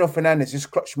 Bruno Fernandes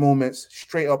just clutch moments,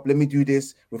 straight up, let me do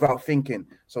this without thinking.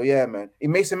 So yeah, man, it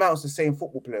makes him out as the same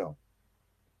football player.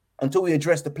 Until we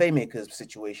address the playmakers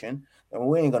situation, and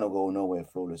we ain't gonna go nowhere,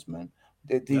 Flawless, man.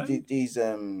 These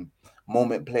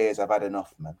moment players, I've had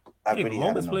enough, man. I've really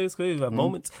had enough. Players,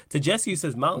 moments. To Jesse, who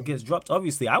says Mount gets dropped,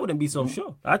 obviously, I wouldn't be so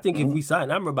sure. I think if we sign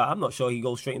Amrabat, I'm not sure he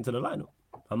goes straight into the lineup.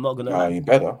 I'm not gonna lie. You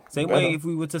better. Same way if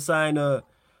we were to sign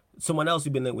someone else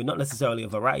we've been linked with, not necessarily a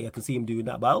variety, I can see him doing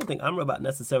that, but I don't think Amrabat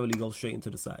necessarily goes straight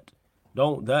into the side.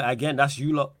 Again, that's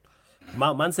you lot.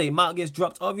 Man say Mount gets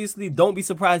dropped. Obviously, don't be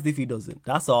surprised if he doesn't.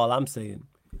 That's all I'm saying.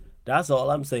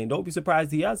 Don't be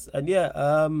surprised he has. And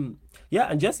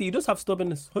and Jesse, he does have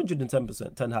stubbornness.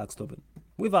 110%. Ten Hag stubborn.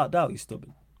 Without doubt, he's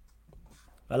stubborn.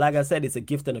 But like I said, it's a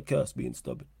gift and a curse being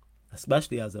stubborn,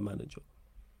 especially as a manager.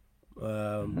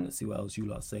 Let's see what else you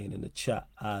lot are saying in the chat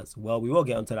as well. We will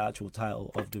get onto the actual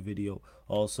title of the video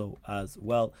also as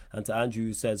well. And to Andrew,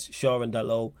 who says Shaw and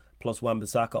Dalot plus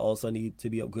Wan-Bissaka also need to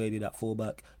be upgraded at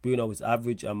fullback. Bruno is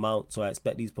average and Mount, so I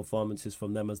expect these performances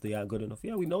from them as they aren't good enough.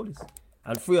 Yeah, we know this.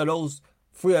 And three of those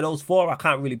 4, I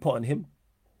can't really put on him.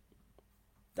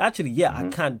 Actually, I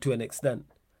can to an extent.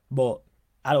 But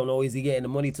I don't know, is he getting the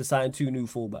money to sign 2 new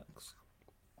fullbacks?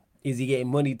 Is he getting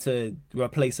money to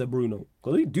replace a Bruno?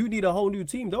 Because we do need a whole new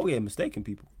team. Don't get mistaken,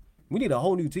 people. We need a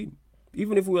whole new team.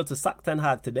 Even if we were to sack Ten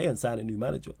Hag today and sign a new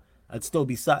manager, I'd still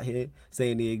be sat here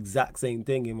saying the exact same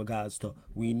thing in regards to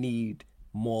we need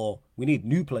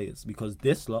new players, because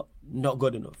this lot, not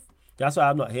good enough. That's why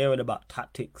I'm not hearing about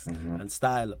tactics and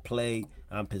style of play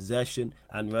and possession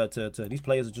and these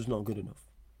players are just not good enough.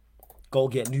 Go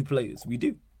get new players. We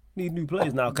do need new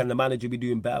players. Now, can the manager be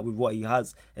doing better with what he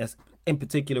has, in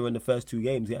particular in the first 2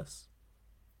 games? Yes.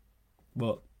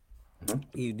 but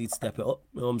he needs to step it up.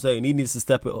 You know what I'm saying? He needs to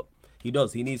step it up. He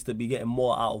does. He needs to be getting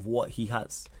more out of what he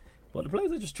has. But the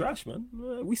players are just trash, man.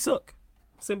 We suck.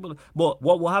 Simple. But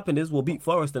what will happen is we'll beat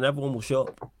Forest and everyone will show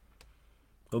up.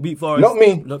 We'll beat Forest, Not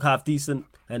me. look half decent,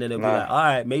 and then they'll be Nah. like, all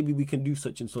right, maybe we can do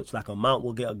such and such. Like a Mount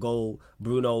will get a goal,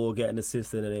 Bruno will get an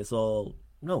assist, and it's all...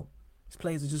 No. These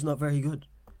players are just not very good.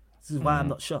 This is why I'm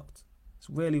not shocked. It's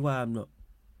really why I'm not.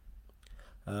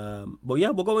 But yeah,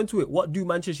 we'll go into it. What do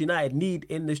Manchester United need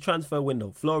in this transfer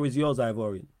window? Floor is yours,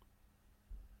 Ivorian.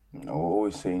 No,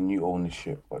 always say new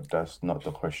ownership, but that's not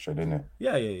the question, innit?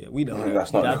 Yeah. We know.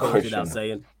 That's not the goes without question.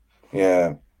 saying.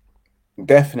 Yeah,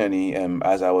 definitely.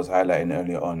 As I was highlighting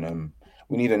earlier on,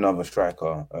 we need another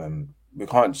striker. We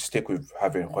can't stick with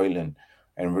having Højlund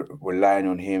and relying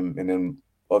on him, and then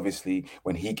obviously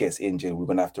when he gets injured, we're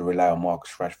gonna have to rely on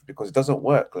Marcus Rashford because it doesn't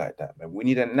work like that, man. We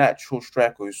need a natural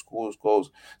striker who scores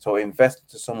goals. So invest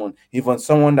into someone, even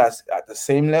someone that's at the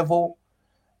same level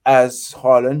as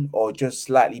Haaland or just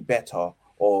slightly better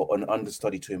or an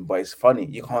understudy to him. But it's funny,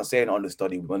 you can't say an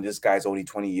understudy when this guy's only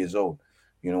 20 years old.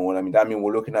 You know what I mean? That means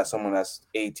we're looking at someone that's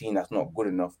 18 that's not good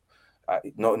enough,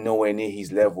 not nowhere near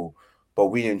his level. But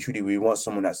we and truly, we want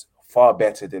someone that's far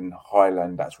better than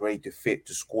Haaland, that's ready to fit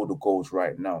to score the goals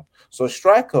right now. So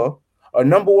striker, a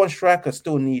number one striker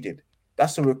still needed.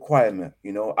 That's a requirement,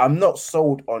 you know. I'm not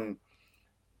sold on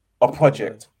a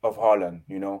project of Haaland,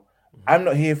 you know. I'm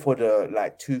not here for the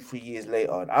like 2-3 years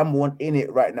later. I'm one in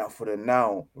it right now for the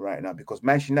now, right now, because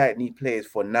Manchester United need players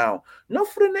for now, not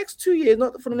for the next 2 years,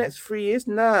 not for the next 3 years.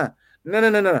 Nah,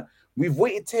 no. We've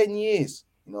waited 10 years,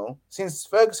 you know, since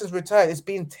Ferguson's retired. It's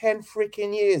been 10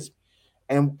 freaking years,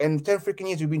 and 10 freaking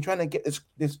years we've been trying to get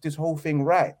this whole thing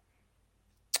right.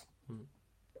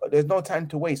 There's no time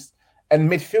to waste. And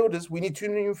midfielders, we need 2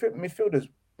 new midfielders.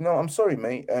 No, I'm sorry,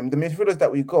 mate. The midfielders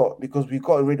that we got, because we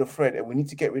got rid of Fred and we need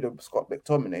to get rid of Scott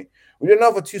McTominay. We need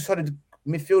another 2 solid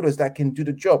midfielders that can do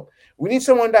the job. We need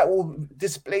someone that will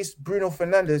displace Bruno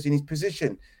Fernandes in his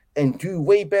position and do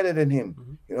way better than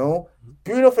him. You know,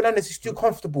 Bruno Fernandes is too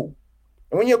comfortable,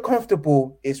 and when you're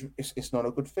comfortable, it's not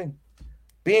a good thing.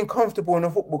 Being comfortable in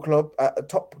a football club at a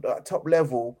top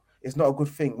level is not a good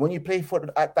thing. When you play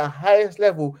at the highest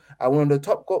level at one of the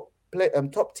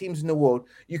top teams in the world,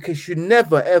 you should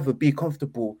never ever be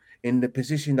comfortable in the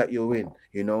position that you're in.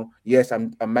 You know, yes,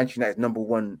 I'm Manchester United's number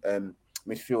one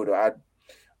midfielder.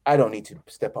 I don't need to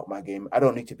step up my game. I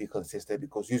don't need to be consistent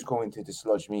because who's going to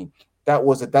dislodge me? That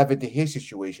was a David De Gea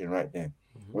situation right there.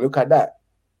 Look at that.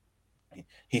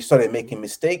 He started making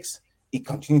mistakes. He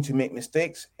continued to make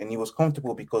mistakes, and he was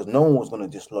comfortable because no one was going to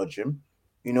dislodge him.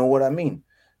 You know what I mean?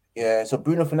 Yeah. So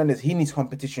Bruno Fernandes, he needs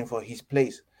competition for his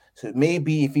place. So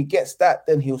maybe if he gets that,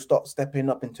 then he'll start stepping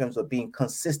up in terms of being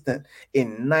consistent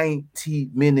in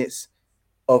 90 minutes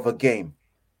of a game.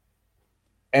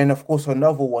 And of course,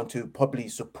 another one to probably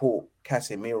support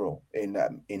Casemiro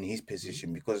in his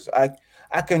position, because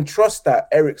I can trust that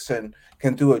Eriksen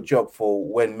can do a job for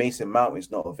when Mason Mount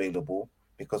is not available.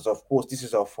 Because of course, this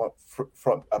is our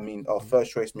our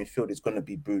first choice midfield is going to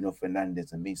be Bruno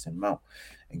Fernandes and Mason Mount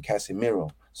and Casemiro.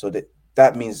 So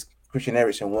that means Christian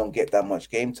Eriksen won't get that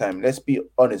much game time. Let's be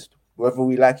honest, whether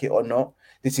we like it or not,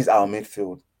 this is our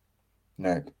midfield.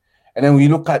 Right? And then we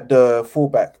look at the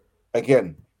fullback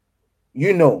again.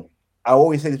 You know, I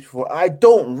always say this before, I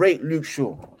don't rate Luke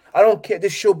Shaw. I don't care.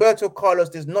 This Gilberto Carlos,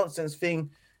 this nonsense thing,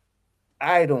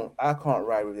 I can't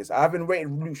ride with this. I haven't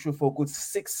rated Luke Shaw for a good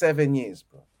 6-7 years,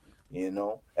 bro. You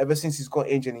know, ever since he's got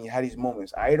injured and he had his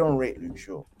moments, I don't rate Luke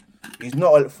Shaw. He's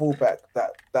not a fullback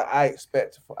that I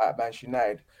expect at Manchester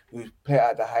United, who play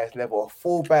at the highest level. A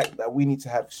fullback that we need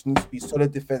to be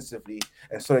solid defensively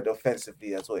and solid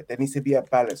offensively as well. There needs to be a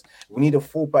balance. We need a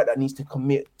fullback that needs to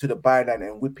commit to the byline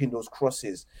and whip in those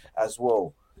crosses as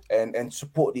well and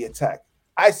support the attack.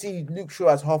 I see Luke Shaw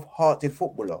as half-hearted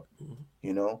footballer.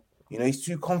 You know, he's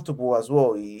too comfortable as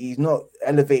well. He's not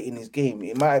elevating his game.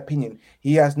 In my opinion,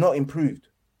 he has not improved.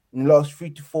 In the last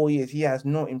 3 to 4 years, he has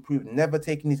not improved, never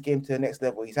taken his game to the next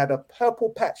level. He's had a purple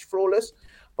patch, flawless,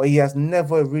 but he has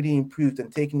never really improved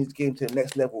and taken his game to the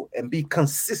next level and be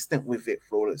consistent with it,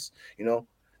 flawless. You know,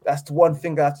 that's the one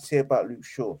thing I have to say about Luke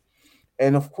Shaw.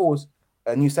 And of course,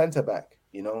 a new centre-back,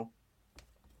 you know,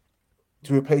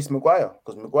 to replace Maguire,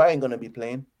 because Maguire ain't going to be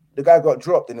playing. The guy got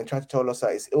dropped and they tried to tell us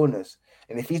that it's illness.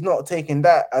 And if he's not taking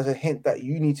that as a hint that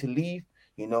you need to leave,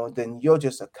 you know, then you're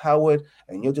just a coward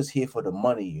and you're just here for the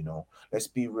money, you know. Let's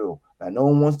be real. Now, no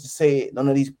one wants to say it. None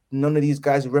of these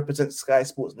guys who represent Sky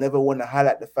Sports never want to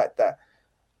highlight the fact that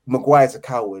Maguire's a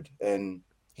coward and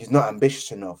he's not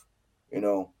ambitious enough. You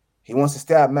know, he wants to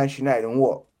stay at Manchester United and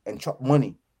what? And chop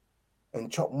money.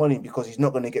 and chop money because he's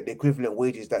not going to get the equivalent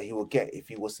wages that he will get if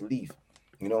he was to leave.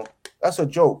 You know, that's a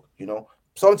joke. You know,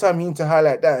 sometimes you need to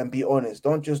highlight that and be honest.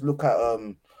 Don't just look at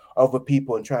other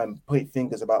people and try and point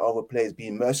fingers about other players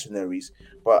being mercenaries.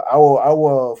 But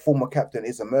our former captain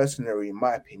is a mercenary, in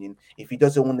my opinion. If he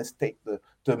doesn't want to take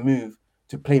the move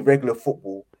to play regular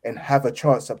football and have a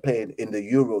chance of playing in the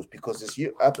Euros, because it's,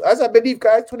 as I believe,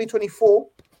 guys, 2024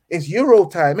 is Euro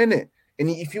time, isn't it? And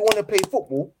if you want to play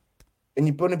football and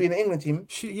you want to be in the England team,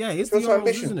 it's the Euros,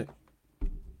 isn't it?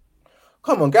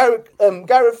 Come on, Gareth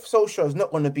Solskjaer is not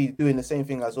going to be doing the same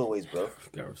thing as always, bro.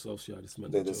 Gareth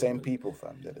Solskjaer, they're the same people,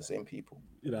 fam. They're the same people.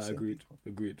 Agreed.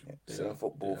 Yeah, same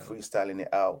football, freestyling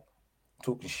it out,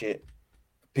 talking shit,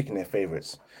 picking their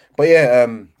favorites. But yeah,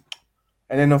 and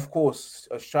then of course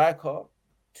a striker,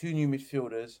 2 new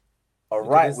midfielders, a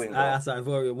right winger.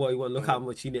 What you want? Look how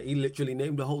much he literally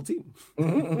named the whole team.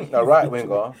 A right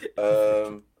winger.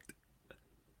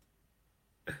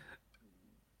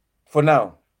 For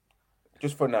now.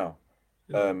 Just for now.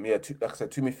 Like I said,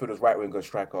 2 midfielders, right winger,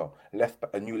 striker,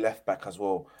 a new left back as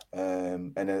well,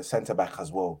 and a centre back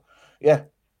as well. Yeah,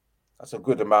 that's a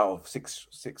good amount of six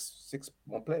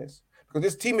more players. Because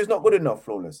this team is not good enough,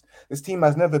 Flawless. This team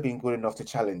has never been good enough to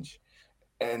challenge.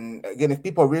 And again, if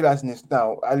people are realizing this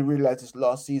now, I realized this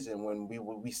last season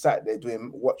when we sat there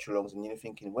doing watch-alongs and you're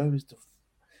thinking,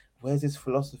 where's this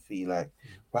philosophy? Like,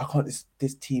 why can't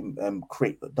this team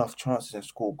create enough chances and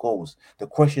score goals? The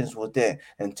questions were there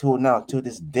until now, till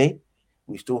this day,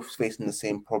 we're still facing the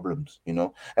same problems, you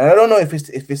know. And I don't know if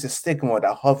it's a stigma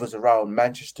that hovers around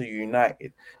Manchester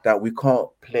United that we can't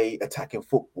play attacking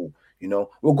football. You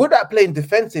know, we're good at playing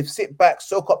defensive, sit back,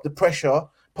 soak up the pressure,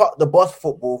 part the bus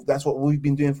football. That's what we've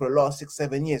been doing for the last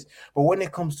 6-7 years. But when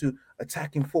it comes to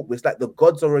attacking football, it's like the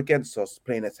gods are against us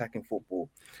playing attacking football.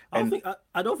 And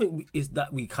I don't think it's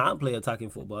that we can't play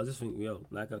attacking football. I just think,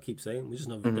 like I keep saying, we just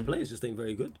know the players just ain't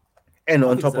very good. And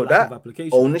on top of that,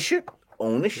 ownership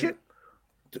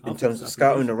in terms of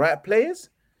scouting the right players,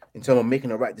 in terms of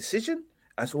making the right decision,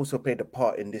 has also played a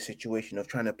part in this situation of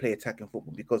trying to play attacking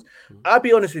football. Because I'll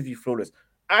be honest with you, Flawless,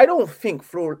 I don't think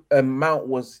Mount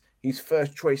was his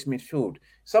first choice midfield.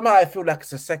 Somehow I feel like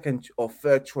it's a second or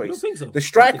third choice. I don't think so. The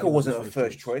striker wasn't a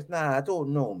first choice. Nah, I don't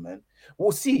know, man.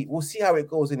 We'll see how it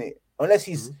goes in it. Unless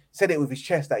he's said it with his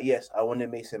chest that yes, I wanted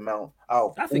Mason Mount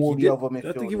out of all the other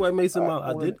midfielders. I think he wanted Mason Mount.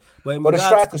 I did, but the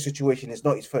striker situation is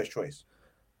not his first choice.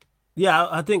 Yeah,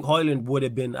 I think Højlund would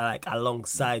have been like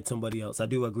alongside somebody else. I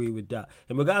do agree with that.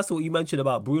 In regards to what you mentioned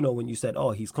about Bruno when you said,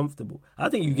 "Oh, he's comfortable," I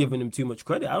think you're giving him too much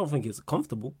credit. I don't think he's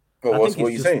comfortable. Well, what are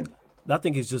you saying? I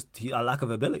think it's just a lack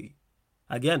of ability.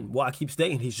 Again, what I keep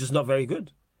stating, he's just not very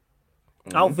good. I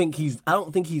don't think he's.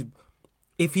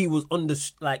 If he was under,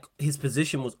 like his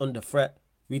position was under threat,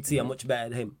 we'd see a much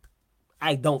better him.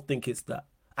 I don't think it's that.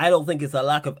 I don't think it's a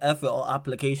lack of effort or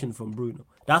application from Bruno.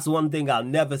 That's one thing I'll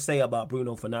never say about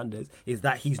Bruno Fernandes is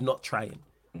that he's not trying.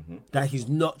 That he's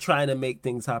not trying to make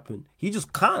things happen. He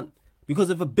just can't because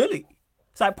of ability.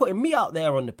 It's like putting me out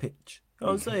there on the pitch. You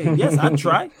know what I'm saying? Yes, I'd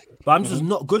try, but I'm just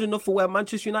not good enough for where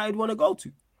Manchester United want to go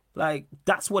to. Like,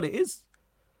 that's what it is.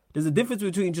 There's a difference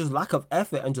between just lack of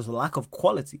effort and just lack of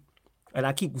quality. And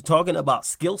I keep talking about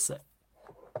skill set.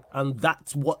 And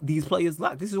that's what these players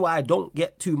lack. This is why I don't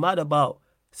get too mad about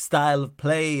style of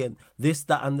play and this,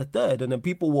 that, and the third. And then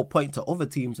people will point to other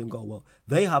teams and go, well,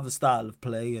 they have a style of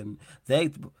play and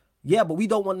yeah, but we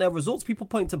don't want their results. People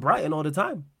point to Brighton all the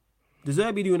time. De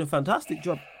Zerbi doing a fantastic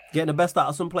job, getting the best out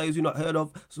of some players you've not heard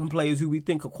of, some players who we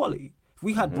think are quality. If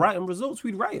we had Brighton results,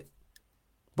 we'd riot.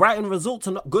 Brighton results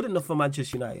are not good enough for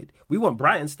Manchester United. We want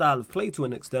Brighton's style of play to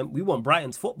an extent. We want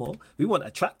Brighton's football. We want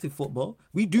attractive football.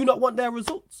 We do not want their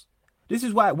results. This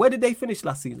is why. Where did they finish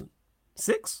last season?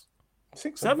 6th?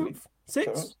 7th?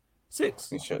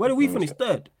 6th? Where did we finish?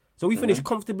 3rd. So we finished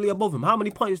comfortably above him. How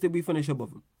many points did we finish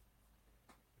above him?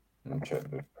 Check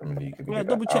the Premier League. Yeah,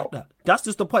 double check that. That's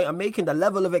just the point I'm making. The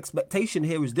level of expectation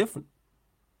here is different.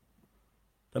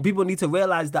 And people need to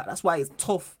realize that. That's why it's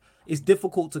tough. It's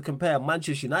difficult to compare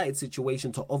Manchester United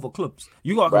situation to other clubs.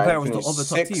 You got to compare us to other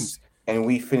top teams. And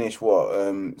we finished what?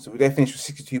 So they finished with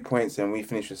 62 points and we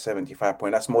finished with 75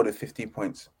 points. That's more than 50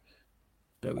 points.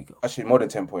 There we go. Actually, more than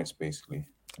 10 points, basically.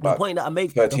 The point that I'm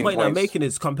making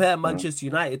is compare Manchester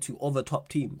United to other top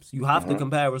teams. You have to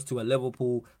compare us to a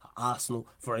Liverpool, Arsenal,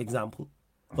 for example.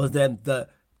 But then the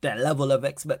level of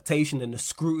expectation and the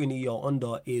scrutiny you're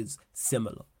under is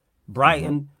similar.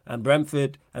 Brighton and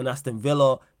Brentford and Aston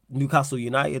Villa, Newcastle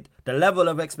United, the level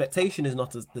of expectation is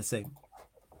not the same.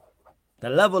 The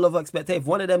level of expectation, if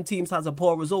one of them teams has a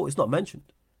poor result, it's not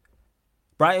mentioned.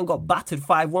 Brighton got battered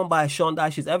 5-1 by Sean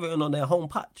Dyche's Everton on their home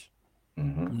patch.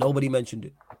 Nobody mentioned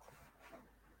it.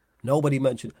 Nobody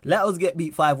mentioned. Let us get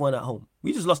beat 5-1 at home.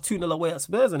 We just lost 2-0 away at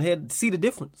Spurs, and here, see the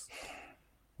difference.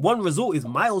 One result is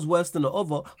miles worse than the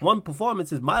other. One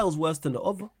performance is miles worse than the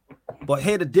other. But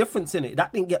hear the difference in it.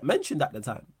 That didn't get mentioned at the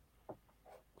time.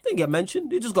 Didn't get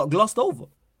mentioned. It just got glossed over.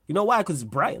 You know why? Because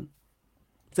it's Brighton.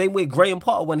 Same way Graham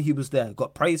Potter, when he was there,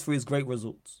 got praised for his great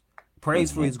results.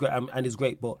 Praised for his great and his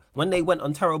great. But when they went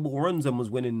on terrible runs and was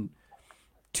winning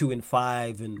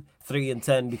 2-5 and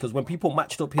 3-10, because when people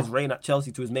matched up his reign at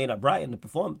Chelsea to his reign at Brighton,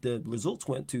 the results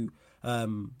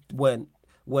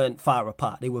weren't far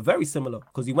apart. They were very similar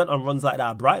because he went on runs like that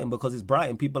at Brighton. Because it's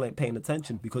Brighton, people ain't paying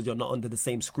attention because you're not under the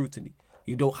same scrutiny.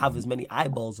 You don't have as many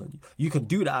eyeballs on you. You can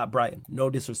do that at Brighton, no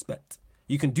disrespect.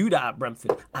 You can do that at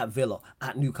Brentford, at Villa,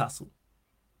 at Newcastle.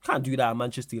 Can't do that at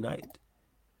Manchester United.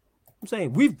 I'm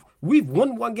saying we've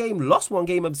won one game, lost one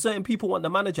game, and certain people want the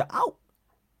manager out.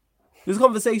 There's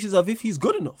conversations of if he's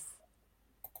good enough.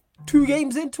 2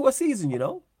 games into a season,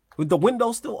 with the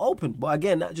window still open. But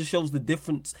again, that just shows the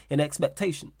difference in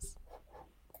expectations.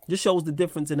 Just shows the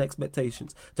difference in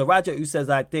expectations. To Raja, who says,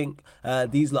 I think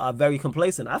these lot are very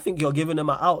complacent. I think you're giving them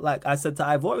an out, like I said to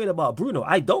Ivorian about Bruno.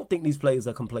 I don't think these players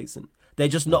are complacent. They're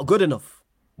just not good enough.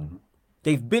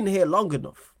 They've been here long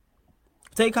enough.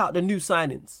 Take out the new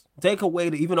signings. Take away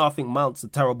even though I think Mount's a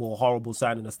terrible, horrible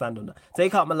signing to stand on that.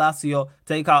 Take out Malacio.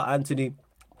 Take out Anthony.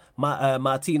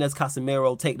 Martinez,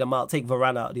 Casemiro. Take them out. Take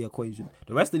Varane out of the equation.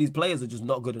 The rest of these players are just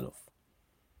not good enough.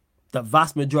 The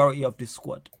vast majority of this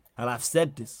squad. And I've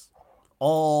said this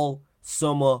all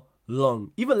summer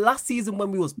long. Even last season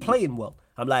when we was playing well,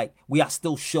 I'm like, we are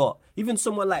still short. Even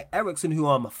someone like Eriksen, who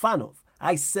I'm a fan of,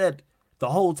 I said the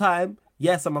whole time,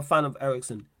 yes, I'm a fan of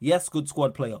Eriksen. Yes, good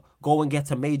squad player. Go and get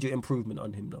a major improvement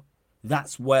on him, though.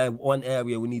 That's where one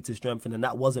area we need to strengthen, and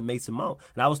that wasn't Mason Mount.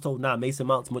 And I was told, Mason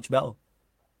Mount's much better.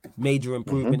 Major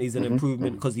improvement is an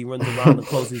improvement because he runs around and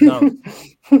closes down.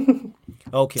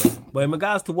 Okay, but in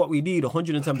regards to what we need,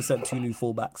 110% 2 new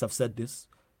fullbacks. I've said this.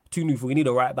 2 new. We need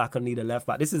a right back and need a left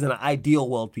back. This is an ideal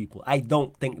world, people. I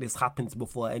don't think this happens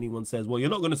before anyone says, well, you're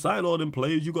not going to sign all them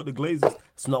players. You got the Glazers.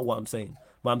 It's not what I'm saying.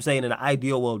 But I'm saying in an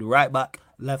ideal world, the right back,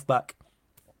 left back,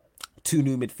 2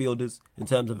 new midfielders in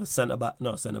terms of in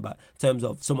terms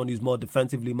of someone who's more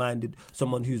defensively minded,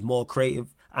 someone who's more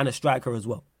creative, and a striker as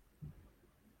well.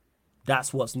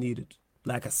 That's what's needed.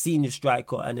 Like a senior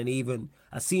striker, and then even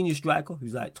a senior striker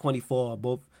who's like 24 or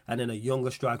above, and then a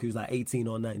younger striker who's like 18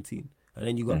 or 19. And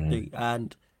then you got 3.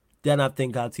 And then I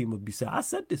think our team would be set. I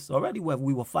said this already where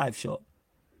we were 5 short.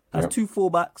 That's 2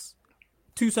 fullbacks,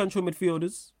 2 central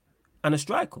midfielders, and a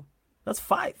striker. That's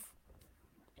 5.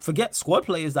 Forget squad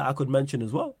players that I could mention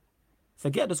as well.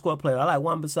 Forget the squad player. I like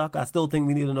Wan-Bissaka. I still think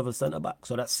we need another centre-back.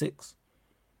 So that's 6.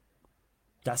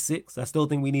 That's 6. I still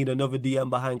think we need another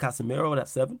DM behind Casemiro.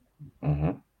 That's 7. What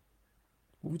are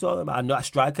we talking about? A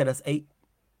striker. That's 8.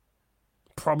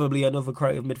 Probably another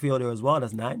creative midfielder as well.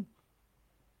 That's 9.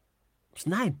 It's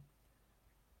 9.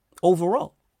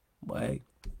 Overall. But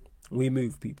we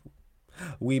move, people.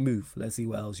 We move. Let's see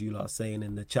what else you lot are saying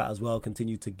in the chat as well.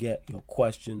 Continue to get your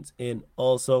questions in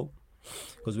also,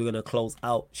 because we're going to close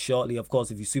out shortly. Of course,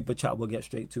 if you super chat, we'll get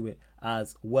straight to it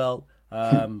as well.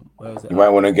 Where was it? You might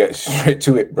want to get straight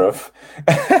to it, bruv.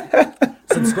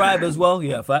 Subscribe as well.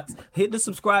 Yeah, facts. Hit the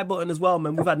subscribe button as well,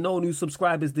 man. We've had no new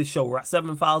subscribers this show. We're at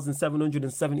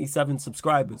 7,777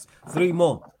 subscribers. 3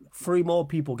 more. 3 more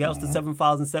people. Get us to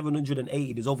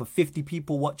 7,780. There's over 50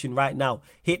 people watching right now.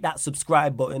 Hit that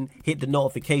subscribe button. Hit the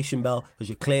notification bell because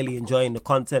you're clearly enjoying the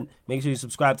content. Make sure you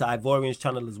subscribe to Ivorian's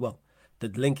channel as well. The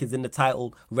link is in the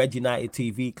title, Red United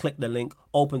TV. Click the link,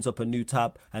 opens up a new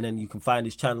tab, and then you can find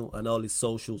his channel and all his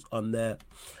socials on there.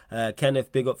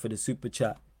 Kenneth, big up for the super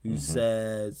chat, who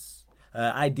says,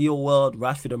 ideal world,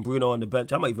 Rashford and Bruno on the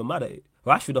bench. I'm not even mad at it.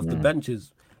 Rashford off the bench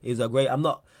is a great, I'm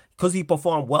not, because he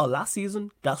performed well last season,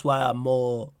 that's why I'm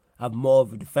more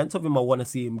of a defense of him. I want to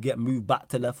see him get moved back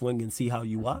to left wing and see how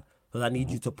you are, because I need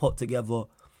you to put together,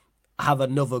 have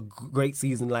another great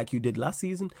season like you did last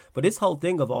season. But this whole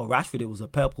thing of, Rashford, it was a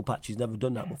purple patch. He's never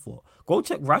done that before. Go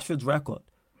check Rashford's record.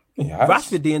 Yes.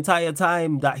 Rashford, the entire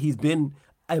time that he's been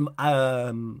in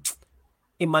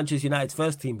Manchester United's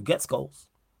first team, gets goals.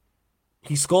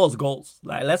 He scores goals.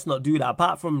 Like, let's not do that.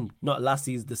 Apart from not last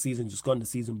season, the season just gone, the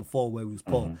season before where he was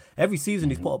poor. Every season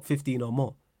he's put up 15 or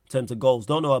more in terms of goals.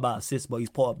 Don't know about assists, but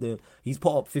he's put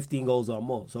up 15 goals or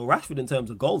more. So Rashford in terms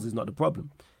of goals is not the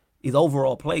problem. His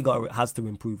overall play has to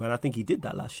improve, and I think he did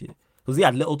that last year because he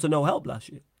had little to no help last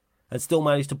year and still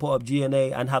managed to put up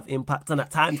G&A and have impact and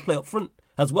at times play up front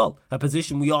as well, a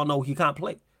position we all know he can't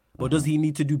play. But does he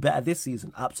need to do better this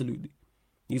season? Absolutely.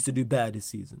 He needs to do better this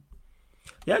season.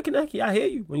 Yeah, I hear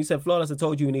you. When you said flawless, I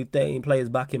told you we need 13 players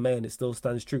back in May, and it still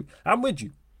stands true. I'm with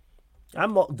you.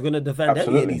 I'm not going to defend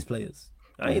any of these players.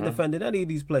 I ain't defending any of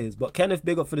these players. But Kenneth,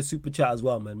 big up for the super chat as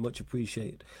well, man. Much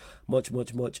appreciated. Much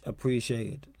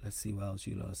appreciated. Let's see what else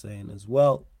you lot are saying as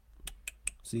well.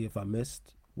 See if I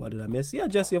missed. What did I miss? Yeah,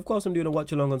 Jesse, of course I'm doing a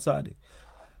watch along on Saturday.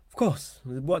 Of course.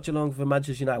 Watch along for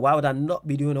Manchester United. Why would I not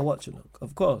be doing a watch along?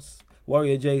 Of course.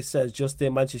 Warrior J says, just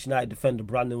in Manchester United defender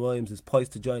Brandon Williams is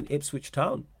poised to join Ipswich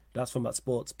Town. That's from that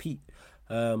Sports Pete.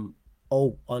 On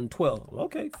Twitter.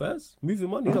 Okay, first.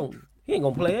 Moving on. He ain't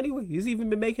gonna play anyway. He's even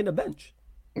been making the bench.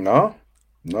 No.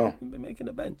 He's been making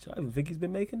the bench. I even think he's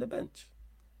been making the bench.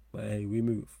 But hey, we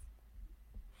move.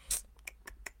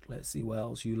 Let's see what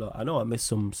else you lot. I know I missed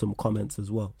some comments as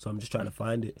well, so I'm just trying to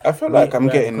find it. I feel like I'm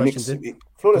getting mixed.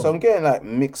 Flawless, I'm getting like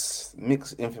mixed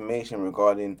information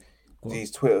regarding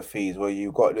these Twitter feeds where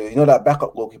you got that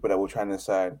backup goalkeeper that we're trying to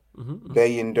sign,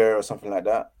 Bayender or something like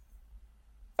that.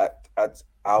 At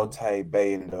Altai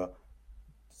Bayender.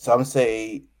 Some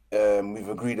say we've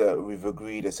agreed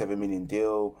a 7 million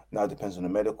deal. Now it depends on the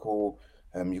medical.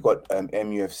 You got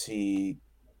MUFC,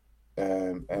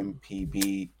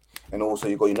 MPB. And also,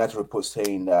 you got United reports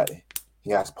saying that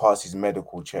he has passed his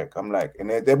medical check. I'm like, and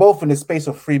they're both in the space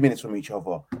of 3 minutes from each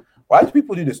other. Why do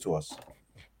people do this to us?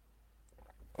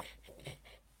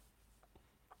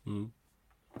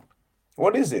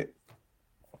 What is it?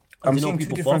 I'm seeing two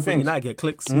different things. United get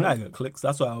clicks.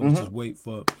 That's why I always just wait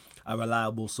for a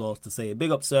reliable source to say it.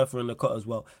 Big up Surfer in the cut as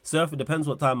well. Surfer, depends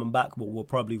what time I'm back, but we'll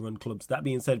probably run clubs. That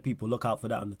being said, people, look out for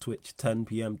that on the Twitch, 10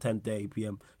 p.m., 10 to 8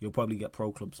 p.m. You'll probably get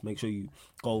pro clubs. Make sure you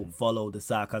go follow the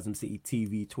Sarcasm City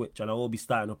TV Twitch, and I will be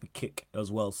starting up a kick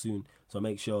as well soon, so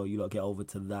make sure you lot get over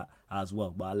to that as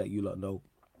well. But I'll let you lot know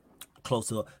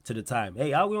closer to the time.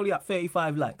 Hey, are we only at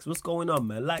 35 likes? What's going on,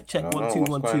 man? Like check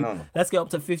 1212. Let's get up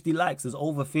to 50 likes. There's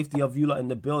over 50 of you lot in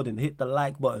the building. Hit the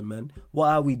like button, man. What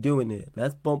are we doing here?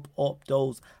 Let's bump up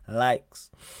those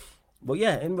likes. But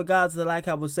yeah, in regards to like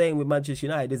I was saying with Manchester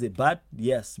United, is it bad?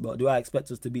 Yes. But do I expect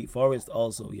us to beat Forest?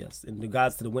 Also, yes. In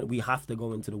regards to the window, we have to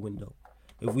go into the window.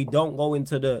 If we don't go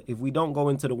into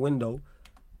the window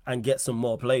and get some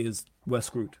more players, we're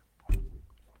screwed.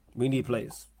 We need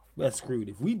players. We're screwed.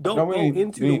 If we don't go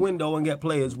into the window and get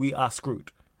players, we are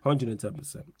screwed.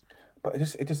 110%. But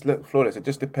it just look flawless. It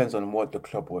just depends on what the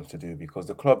club wants to do, because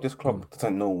this club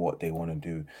doesn't know what they want to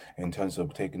do in terms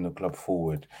of taking the club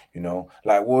forward.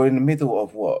 Like we're in the middle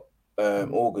of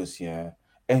August, yeah,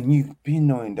 and you've been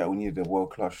knowing that we needed a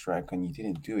world-class striker, and you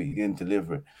didn't do it. You didn't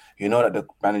deliver it. You know that the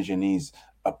manager needs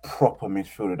a proper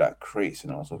midfielder that creates,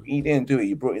 So he didn't do it.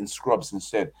 He brought in scrubs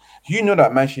instead. You know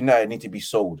that Manchester United need to be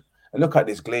sold. And look at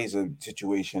this Glazer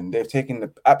situation. They've taken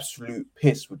the absolute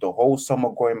piss with the whole summer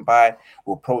going by.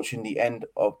 We're approaching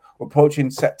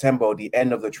September, or the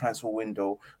end of the transfer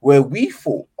window, where we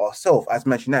thought ourselves as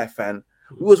Manchester United fan,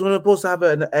 we was supposed to have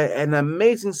an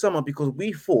amazing summer, because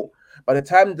we thought by the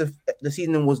time the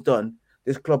season was done,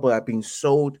 this club would have been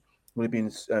sold. Would have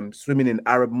been swimming in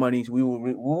Arab money. We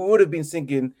would have been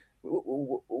singing.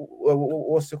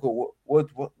 What's it called? We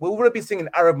would have been singing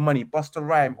Arab Money, Busta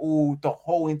Rhyme, the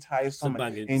whole entire summer,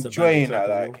 enjoying that.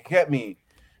 Like, get me?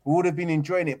 We would have been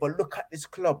enjoying it. But look at this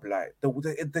club, like the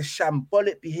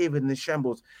shambolic behavior in the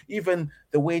shambles. Even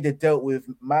the way they dealt with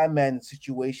my man's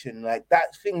situation, like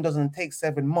that thing doesn't take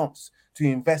 7 months to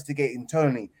investigate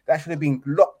internally. That should have been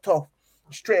locked off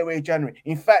straight away January.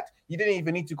 In fact, you didn't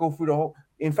even need to go through the whole.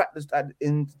 In fact,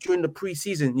 during the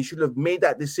preseason, you should have made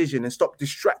that decision and stopped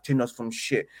distracting us from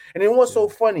shit. And it was so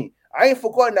funny. I ain't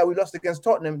forgotten that we lost against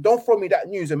Tottenham. Don't throw me that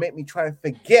news and make me try and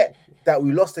forget that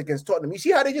we lost against Tottenham. You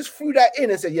see how they just threw that in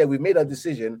and said, yeah, we made our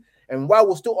decision. And while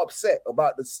we're still upset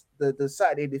about the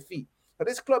Saturday defeat. But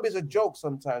this club is a joke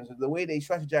sometimes with the way they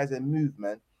strategize and move,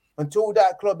 man. Until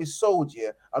that club is sold,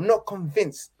 yeah, I'm not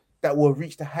convinced that we'll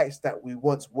reach the heights that we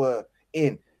once were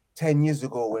in 10 years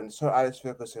ago when Sir Alex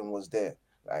Ferguson was there.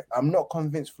 Like, I'm not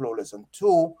convinced, Flawless,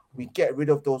 until we get rid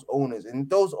of those owners. And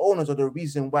those owners are the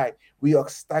reason why we are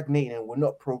stagnating and we're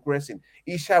not progressing.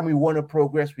 Each time we want to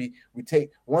progress, we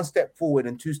take 1 step forward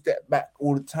and 2 steps back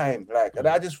all the time. Like, and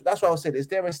that's why I said, is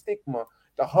there a stigma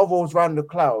that hovers around the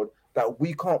cloud that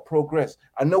we can't progress?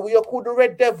 I know we are called the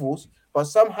Red Devils, but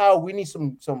somehow we need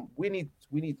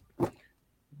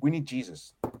we need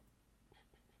Jesus.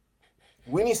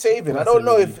 We need saving. I don't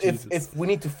know if we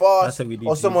need to fast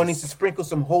or someone needs to sprinkle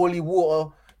some holy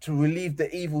water to relieve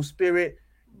the evil spirit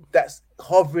that's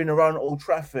hovering around Old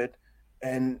Trafford.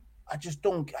 And I just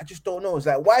don't know. It's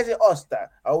like, why is it us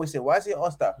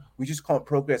that we just can't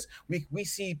progress? We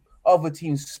see other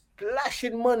teams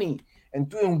splashing money and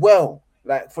doing well,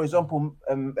 Like for example,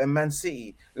 Man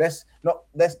City. Let's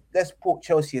put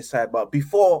Chelsea aside, but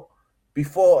before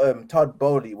Todd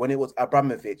Bowley, when it was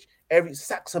Abramovich, every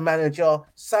sacks a manager,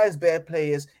 signs better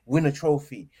players, win a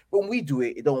trophy. When we do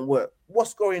it, it don't work.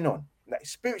 What's going on? Like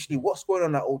spiritually, what's going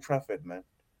on at Old Trafford, man?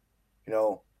 You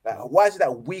know, like why is it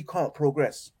that we can't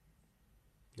progress?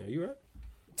 Yeah, you're right.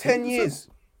 10 years.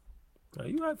 Are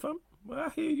you right, fam? Well, I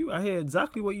hear you. I hear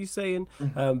exactly what you're saying.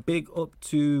 Big up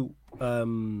to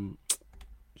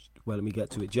well, let me get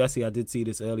to it. Jesse, I did see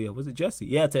this earlier. Was it Jesse?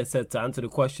 Yeah, to answer the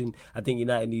question, I think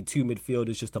United need 2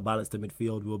 midfielders just to balance the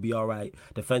midfield. We'll be all right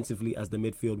defensively as the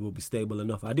midfield will be stable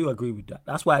enough. I do agree with that.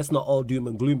 That's why it's not all doom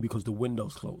and gloom because the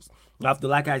window's closed. After,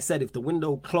 like I said, if the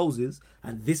window closes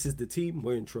and this is the team,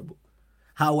 we're in trouble.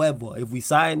 However, if we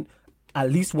sign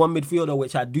at least one midfielder,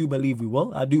 which I do believe we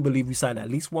will, I do believe we sign at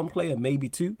least one player, maybe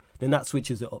 2, then that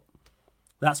switches it up.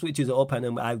 That switches it up, and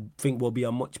then I think we'll be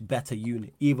a much better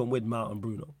unit, even with Mount and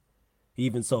Bruno.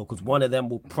 Even so, because one of them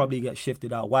will probably get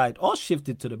shifted out wide or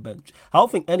shifted to the bench. I don't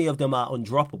think any of them are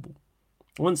undroppable.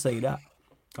 I wouldn't say that.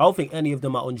 I don't think any of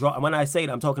them are undroppable. And when I say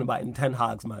that, I'm talking about in Ten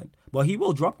Hag's mind. But he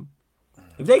will drop them.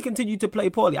 If they continue to play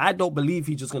poorly, I don't believe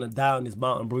he's just going to die on his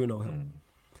Mount and Bruno hill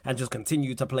and just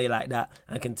continue to play like that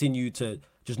and continue to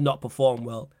just not perform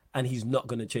well, and he's not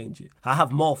going to change it. I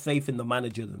have more faith in the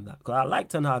manager than that. Because I like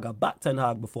Ten Hag. I backed Ten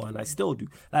Hag before, and I still do.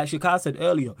 Like Shakar said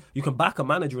earlier, you can back a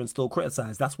manager and still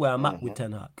criticize. That's where I'm at with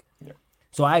Ten Hag. Yeah.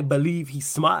 So I believe he's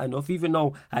smart enough, even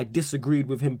though I disagreed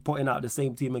with him putting out the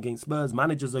same team against Spurs.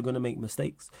 Managers are going to make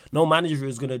mistakes. No manager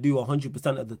is going to do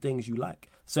 100% of the things you like.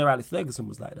 Sir Alex Ferguson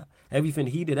was like that. Everything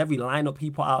he did, every lineup he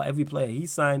put out, every player he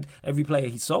signed, every player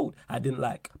he sold, I didn't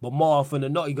like. But more often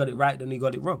than not, he got it right than he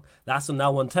got it wrong. That's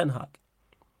now on Ten Hag.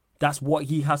 That's what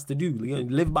he has to do.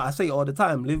 Live by, I say it all the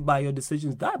time, live by your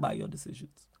decisions, die by your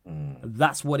decisions.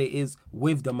 That's what it is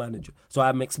with the manager. So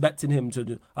I'm expecting him to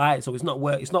do, all right, so it's not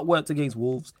worked against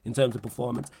Wolves in terms of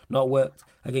performance, not worked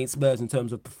against Spurs in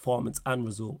terms of performance and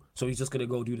result. So he's just going to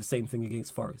go do the same thing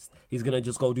against Forest. He's going to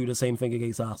just go do the same thing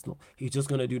against Arsenal. He's just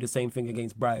going to do the same thing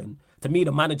against Brighton. To me,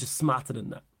 the manager's smarter than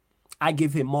that. I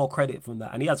give him more credit from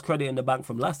that. And he has credit in the bank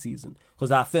from last season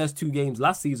because our first 2 games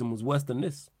last season was worse than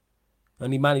this.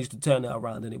 And he managed to turn it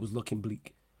around and it was looking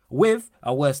bleak. With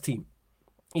a worse team.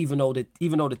 Even though the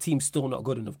team's still not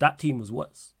good enough. That team was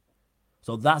worse.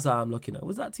 So that's how I'm looking at it.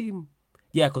 Was that team?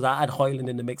 Yeah, because I had Højlund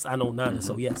in the mix and Onana.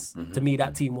 So yes, to me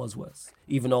that team was worse.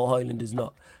 Even though Højlund is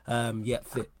not yet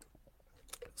fit.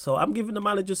 So I'm giving the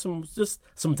manager some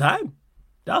time.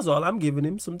 That's all I'm giving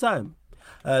him, some time.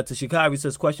 To Shikari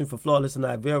says, question for Flawless and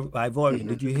Ivorian.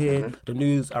 Did you hear the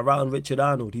news around Richard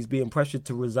Arnold? He's being pressured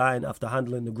to resign after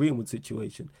handling the Greenwood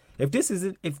situation. If this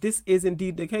is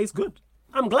indeed the case, good.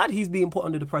 I'm glad he's being put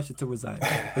under the pressure to resign.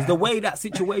 Because the way that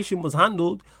situation was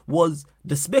handled was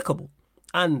despicable.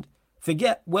 And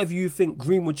forget whether you think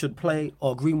Greenwood should play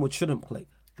or Greenwood shouldn't play.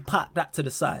 Park that to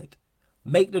the side.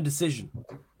 Make the decision.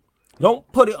 Don't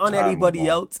put it on anybody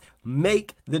else.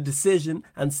 Make the decision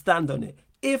and stand on it.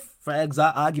 If, for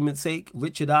argument's sake,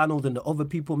 Richard Arnold and the other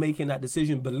people making that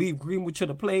decision believe Greenwood should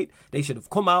have played, they should have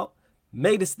come out,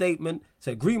 made a statement,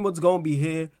 said Greenwood's going to be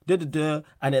here, and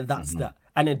then that's that.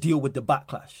 And then deal with the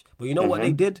backlash. But you know what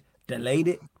they did? Delayed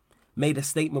it, made a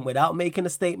statement without making a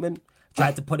statement,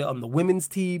 tried to put it on the women's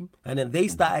team, and then they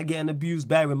started getting abused.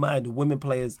 Bear in mind, the women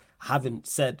players haven't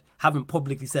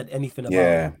publicly said anything about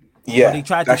it. Yeah, but they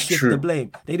tried to shift the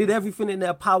blame. They did everything in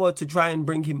their power to try and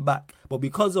bring him back. But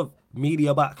because of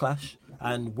media backlash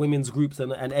and women's groups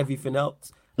and everything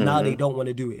else, now they don't want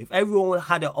to do it. If everyone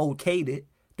had okayed it,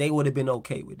 they would have been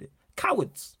okay with it.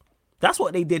 Cowards. That's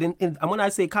what they did. And when I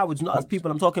say cowards, not as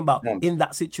people, I'm talking about in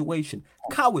that situation.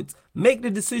 Cowards. Make the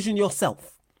decision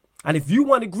yourself. And if you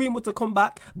want Greenwood to come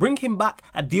back, bring him back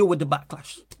and deal with the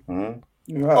backlash.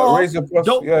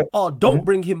 Don't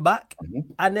bring him back,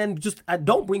 and then just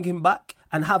don't bring him back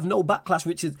and have no backlash,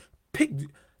 which is pick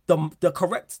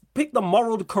the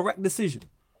moral correct decision.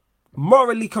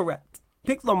 Morally correct.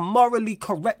 Pick the morally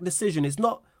correct decision.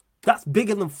 That's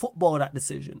bigger than football, that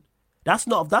decision. That's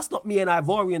not me and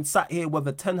Ivorian sat here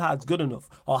whether Ten Hag's good enough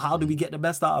or how do we get the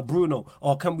best out of Bruno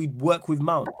or can we work with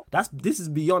Mount. This is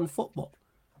beyond football.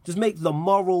 Just make the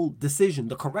moral decision,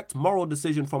 the correct moral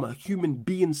decision from a human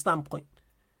being standpoint.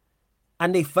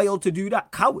 And they failed to do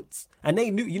that. Cowards. And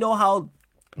they knew, you know how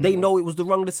they know it was the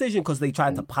wrong decision? Because they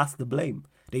tried to pass the blame.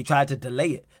 They tried to delay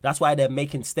it. That's why they're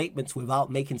making statements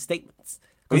without making statements.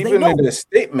 Even in their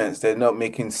statements, they're not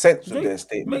making sense with their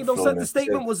statement. Make no sense. The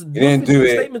statement was... You didn't do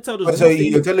it. So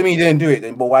you're telling me you didn't do it,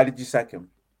 then, but why did you sack him?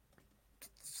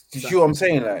 Do you see what I'm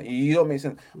saying? Like, you don't make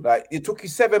sense. Like, it took you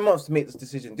 7 months to make this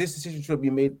decision. This decision should be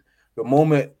made The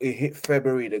moment it hit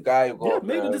February, the guy got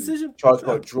made a decision. charge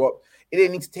got dropped. It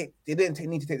didn't need to take. It didn't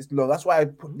need to take this long. That's why I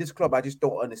put this club. I just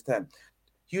don't understand.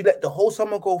 You let the whole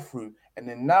summer go through, and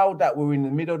then now that we're in the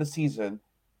middle of the season,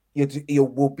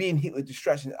 we're being hit with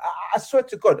distractions. I swear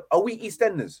to God, are we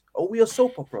EastEnders? Are we a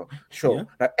soap opera show? Yeah.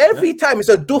 Like every time it's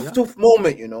a doof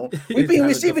moment, you know. We've been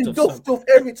receiving doof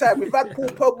every time. We've had Paul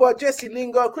Pogba, Jesse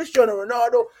Lingard, Cristiano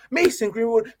Ronaldo, Mason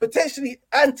Greenwood, potentially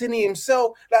Anthony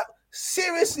himself. Like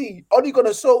seriously, are you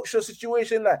gonna social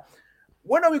situation? Like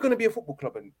when are we gonna be a football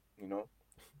club? And you know,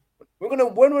 when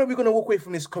are we gonna walk away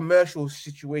from this commercial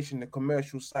situation, the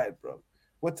commercial side, bro?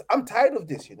 I'm tired of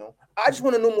this, you know. I just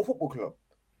want a normal football club.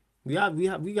 We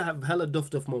have hella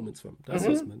duffed moments from. That's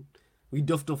us, man. We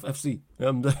duffed off FC.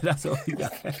 That's all we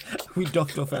got. We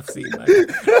duffed off FC,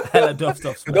 man. Hella duffed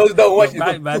off. For those who don't watch it,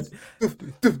 right, man.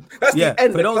 That's the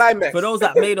end, the climax. For those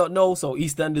that may not know, so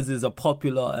EastEnders is a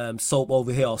popular soap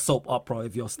over here, or soap opera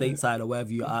if you're stateside or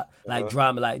wherever you're at, like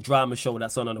drama show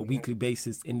that's on a weekly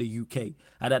basis in the UK.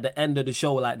 And at the end of the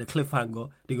show, like the cliffhanger,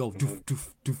 they go doof doof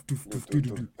doof doof doof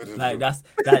doof doof. Like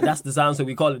that's the sound. So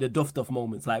we call it the duff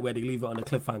moments, like where they leave it on the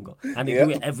cliffhanger, and they do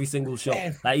it every single show.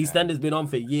 Like EastEnders been on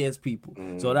for years, people.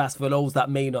 So that's for those that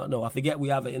may not know. I forget we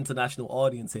have an international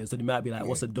audience here, so they might be like,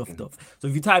 "What's a duff?" So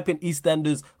if you type in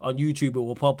EastEnders on YouTube, it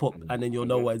will pop up, and then you'll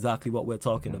know exactly what we're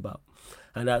talking about.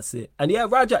 And that's it. And yeah,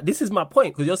 Rajat, this is my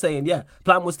point, because you're saying,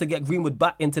 plan was to get Greenwood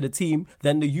back into the team,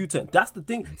 then the U-turn. That's the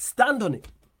thing. Stand on it.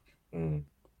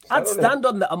 I'd stand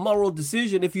on a moral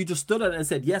decision if you just stood on it and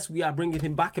said, yes, we are bringing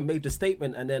him back, and made the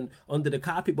statement and then under the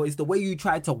carpet. But it's the way you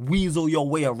tried to weasel your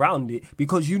way around it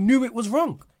because you knew it was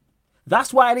wrong.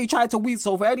 That's why they tried to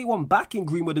weasel. So for anyone backing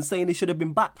Greenwood and saying they should have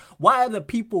been back, why are the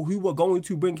people who were going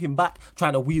to bring him back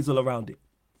trying to weasel around it?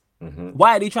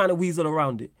 Why are they trying to weasel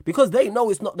around it? Because they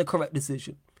know it's not the correct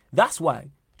decision. That's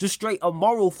why. Just straight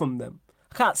immoral from them.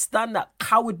 I can't stand that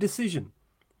coward decision.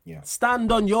 Yeah.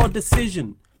 Stand on your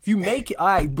decision. If you make it, all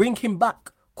right, bring him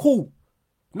back. Cool.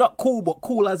 Not cool, but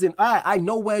cool as in, all right, I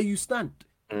know where you stand.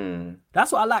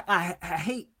 That's what I like. I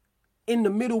hate in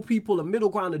the middle people, the middle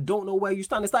ground that don't know where you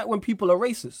stand. It's like when people are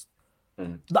racist.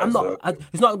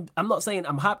 I'm not saying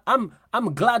I'm happy.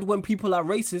 I'm glad when people are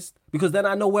racist because then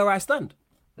I know where I stand.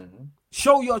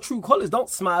 Show your true colors. Don't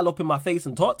smile up in my face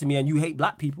and talk to me and you hate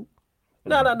black people.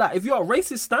 No. If you're a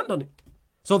racist, stand on it.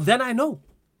 So then I know.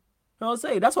 You know what I'm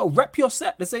saying? That's what rep your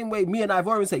set. The same way me and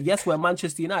Ivorian say, yes, we're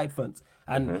Manchester United fans.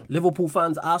 And Liverpool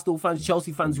fans, Arsenal fans,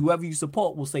 Chelsea fans, whoever you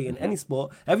support will say in any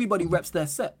sport, everybody reps their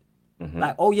set.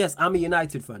 Like, oh yes, I'm a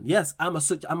United fan. Yes, I'm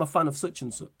a fan of such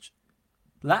and such.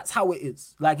 That's how it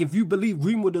is. Like, if you believe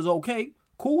Greenwood is okay,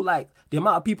 cool. Like, the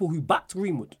amount of people who backed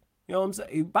Greenwood, you know what I'm saying?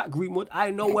 Who backed Greenwood, I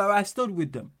know where I stood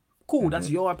with them. Cool, that's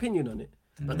your opinion on it.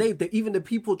 But even the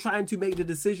people trying to make the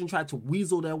decision tried to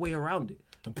weasel their way around it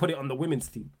and put it on the women's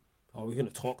team. Oh, we're going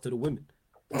to talk to the women.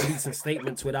 Release some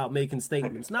statements without making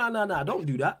statements. Nah, don't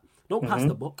do that. Don't pass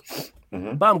the buck.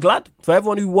 But I'm glad for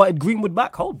everyone who wanted Greenwood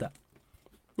back, hold that.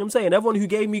 You know what I'm saying? Everyone who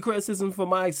gave me criticism for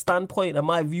my standpoint and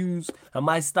my views and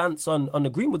my stance on the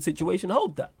Greenwood situation,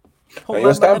 hold that.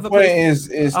 Your standpoint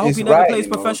is I hope he never plays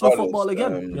professional football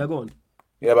again. Yeah, go on.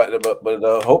 Yeah, but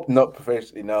I hope not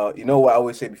professionally. You know what I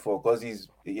always say before, because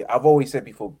I've always said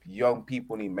before, young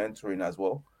people need mentoring as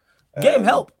well. Get him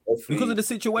help because of the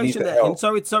situation there. And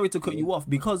sorry to cut you off,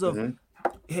 because of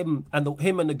him and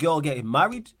the girl getting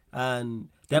married and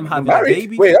them having a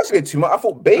baby. Wait, that's getting too much. I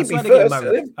thought baby first.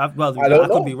 I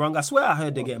could be wrong. I swear I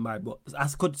heard they're getting married, but I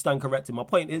could stand corrected. My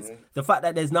point is the fact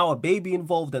that there's now a baby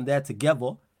involved and they're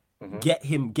together. Get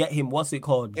him. What's it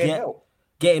called? Get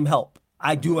him help.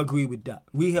 I do agree with that.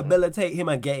 Rehabilitate him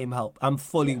and get him help. I'm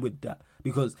fully with that.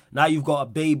 Because now you've got a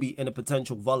baby in a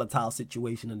potential volatile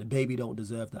situation and the baby don't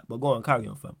deserve that. But go on, carry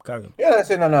on, fam. Carry on. Yeah,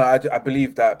 I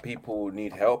believe that people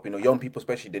need help. You know, young people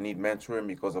especially, they need mentoring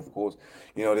because, of course,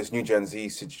 you know, this new Gen Z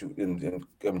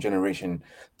generation,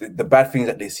 the bad things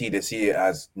that they see it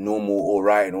as normal, all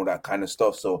right, and all that kind of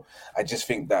stuff. So I just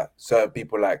think that certain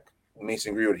people like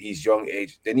Mason Greenwood, he's young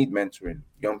age, they need mentoring.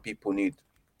 Young people need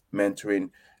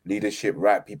mentoring, leadership,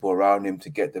 right people around him to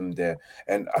get them there.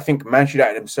 And I think Manchester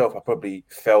United himself have probably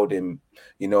failed him.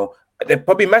 You know,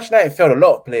 Manchester United failed a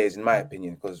lot of players, in my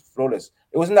opinion, because Flawless,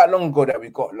 it wasn't that long ago that we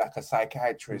got like a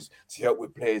psychiatrist to help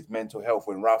with players' mental health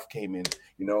when Ralph came in.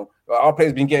 You know, our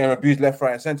players been getting abused left,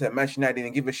 right, and centre. Manchester United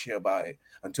didn't give a shit about it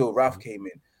until Ralph came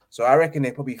in. So I reckon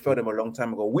they probably failed him a long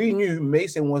time ago. We knew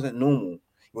Mason wasn't normal.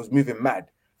 He was moving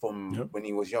mad from when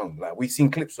he was young. Like, we've seen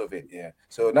clips of it, yeah.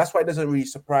 So that's why it doesn't really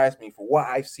surprise me for what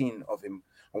I've seen of him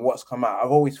and what's come out,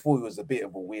 I've always thought he was a bit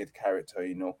of a weird character.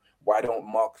 You know, why don't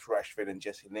Marcus Rashford and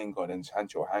Jesse Lingard and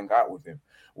Sancho hang out with him?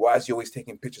 Why is he always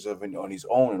taking pictures of him on his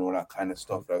own and all that kind of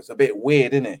stuff? Like, it's a bit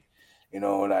weird, isn't it? You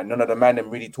know, like none of the man them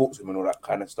really talk to him and all that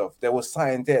kind of stuff. There was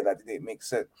sign there that didn't make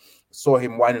sense. Saw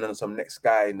him whining on some next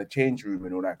guy in the change room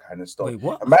and all that kind of stuff. Wait,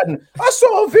 what? Imagine, I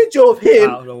saw a video of him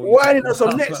whining on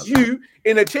some next you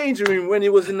in the change room when he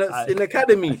was in the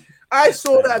academy. I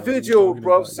saw that video,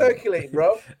 bro, circulate,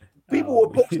 bro. People were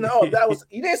posting it up. That was,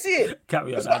 you didn't see it. Carry on.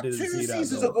 It was like 2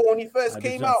 seasons ago when he first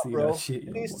came out, bro. I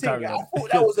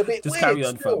thought that was a bit just weird. Carry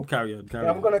on, fam. Carry on.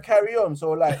 I'm gonna carry on.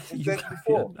 So like just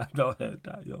before, I've not heard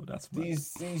that. Yo, that's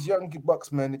these young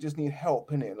bucks, man, they just need help,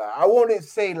 innit? Like I won't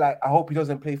say like I hope he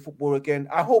doesn't play football again.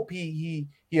 I hope he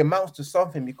amounts to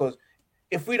something, because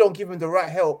if we don't give him the right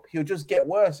help, he'll just get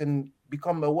worse and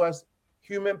become a worse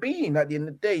human being at the end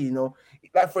of the day, you know.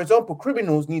 Like for example,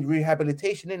 criminals need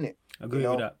rehabilitation, innit? Agree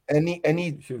with that. And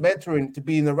need mentoring to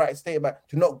be in the right state,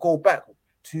 to not go back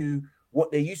to what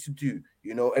they used to do,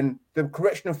 you know. And the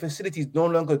correctional facilities no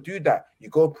longer do that. You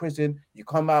go to prison, you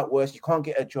come out worse, you can't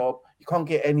get a job, you can't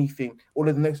get anything, all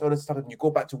of the next other stuff, and you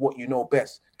go back to what you know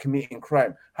best, committing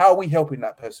crime. How are we helping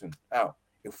that person out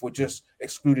if we're just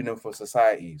excluding them from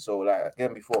society? So like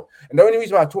again before, and the only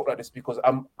reason why I talk like this because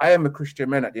I am a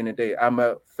Christian man at the end of the day. I'm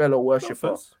a fellow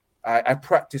worshiper. I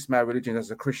practice my religion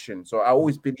as a Christian, so I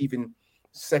always believe in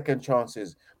second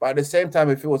chances. But at the same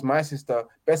time, if it was my sister,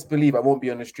 best believe I won't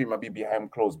be on the stream. I'll be behind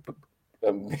closed,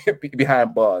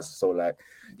 behind bars. So like,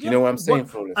 you know what I'm saying,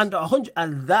 Flawless?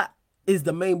 And that is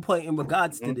the main point in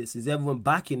regards to this. Is everyone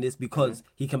backing this because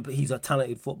he's a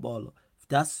talented footballer? If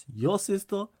that's your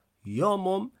sister, your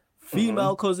mom,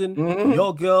 female cousin,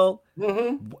 your girl,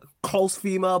 close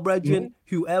female brethren,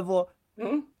 whoever,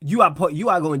 you are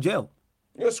going to jail.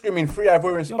 You're screaming free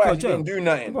Ivorian Spice. You didn't do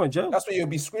nothing. That's what you'll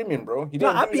be screaming, bro.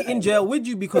 I'd be in jail with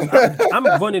you because I'm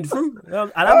running through.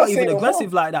 And I'm not even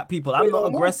aggressive like that, people. I'm not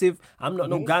aggressive. I'm not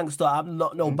no gangster. I'm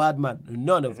not no bad man.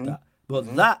 None of that.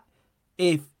 But that,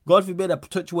 if, God forbid, I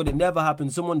touch wood, it never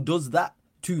happens, someone does that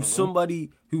to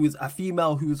somebody who is a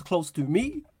female who is close to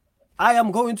me, I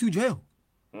am going to jail.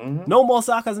 No more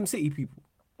Sarcasm City, people.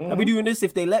 I'll be doing this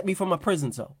if they let me from my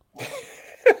prison cell.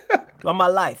 On my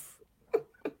life.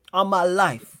 On my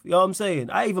life, you know what I'm saying?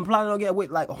 I even plan on getting away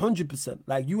like 100%.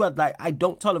 Like you had, like I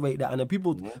don't tolerate that, and then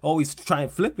people always try and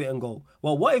flip it and go,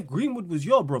 "Well, what if Greenwood was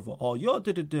your brother or your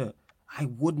da?" I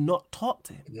would not talk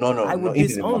to him. No, I would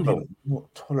disown him.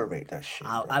 Not tolerate that shit.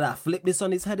 And I flip this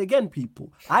on his head again,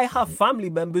 people. I have family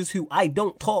members who I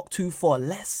don't talk to for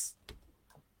less.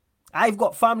 I've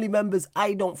got family members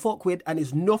I don't fuck with, and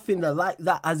it's nothing like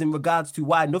that as in regards to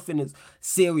why nothing is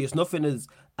serious, nothing is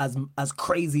as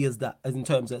crazy as that, as in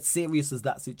terms of serious as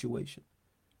that situation.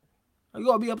 You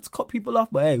gotta be able to cut people off,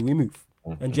 but hey, we move.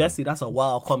 And Jesse, that's a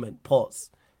wild comment.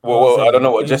 Pause. Well, I don't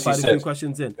know what Jesse said. 2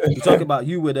 questions in. We talk about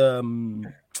you with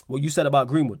what you said about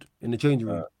Greenwood in the changing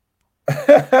room.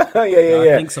 Yeah.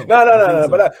 I think so. No.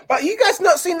 But you guys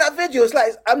not seen that video? It's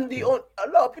like a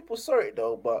lot of people saw it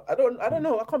though, but I don't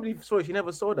know. I can't believe you saw it. You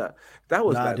never saw that. That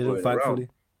was I didn't, thankfully.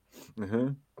 You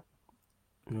know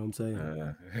what I'm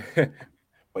saying?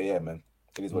 But yeah, man,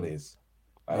 it is what it is.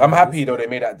 I'm happy though they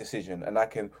made that decision, and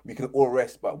we can all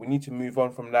rest. But we need to move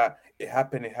on from that. It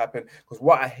happened. Because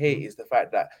what I hate is the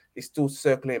fact that it's still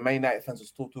circulating. Man United fans are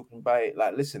still talking about it.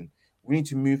 Like, listen, we need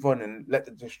to move on and let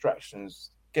the distractions.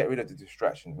 Get rid of the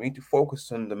distractions. We need to focus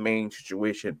on the main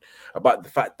situation about the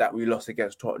fact that we lost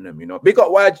against Tottenham. You know, big up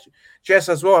wide Jess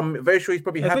as well. I'm very sure he's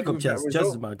probably happy with that result. Jess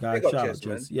is my guy. Shout out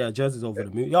Jess. Yeah, Jess is over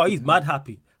the moon. Yo, he's mad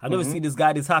happy. I've never seen this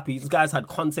guy this happy. This guy's had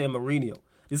Conte and Mourinho.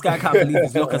 This guy can't believe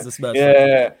his luck as a Spurs.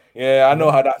 Yeah. I know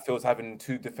how that feels, having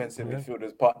 2 defensive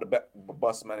midfielders, part of the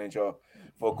bus manager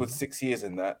for a good 6 years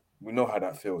in that. We know how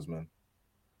that feels, man.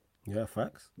 Yeah,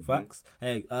 facts.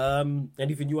 Hey,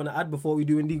 anything you want to add before we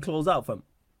do indeed close out, fam?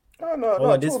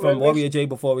 No. This from Warrior J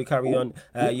before we carry on.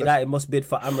 United must bid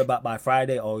for Amrabat by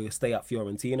Friday or you'll stay at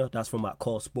Fiorentina. That's from our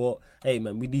core sport. Hey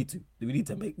man, we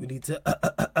definitely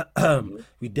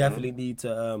need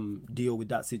to deal with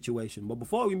that situation. But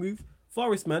before we move,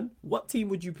 Forest, man, what team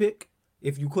would you pick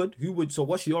if you could? So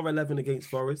what's your 11 against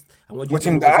Forest? And what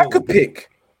team that I could pick?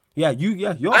 I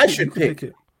should pick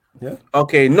it. Yeah.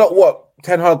 Okay, not what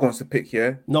Ten Hag wants to pick,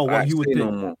 yeah? No, what you would pick.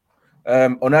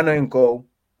 Onana in goal.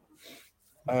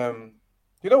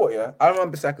 You know what, yeah? I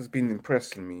remember Saka's been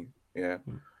impressing me, yeah.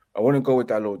 I wouldn't go with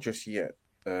that law just yet.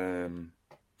 And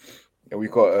we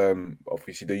got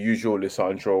obviously the usual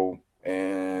Lisandro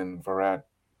and Varane.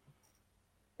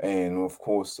 And of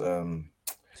course, so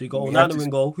you got Onana in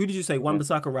goal. Who did you say?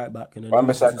 Wan-Bissaka right back.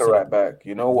 Wan-Bissaka right back.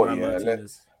 You know what? Yeah,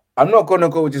 I'm not gonna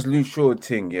go with this Luke Shaw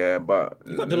thing, yeah, but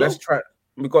You got let's Dalot. try.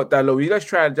 We got Dalot. Let's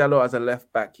try Dalot as a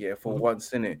left back, yeah, for Mhm.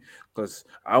 once, innit? Because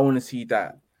I want to see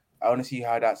that. I want to see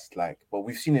how that's like. But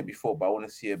we've seen it before, but I want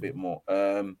to see a bit more.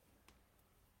 In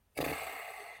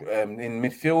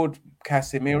midfield,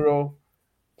 Casemiro.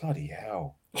 Bloody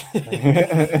hell.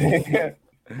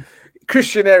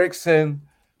 Christian Eriksen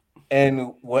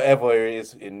and whatever it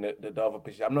is in the other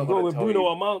position. I'm not You go gonna with tell Bruno you.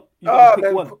 or Mount. You got to pick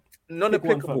Man, one.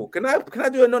 non-applicable. Can I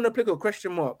do a non-applicable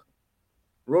question mark?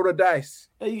 Roll the dice.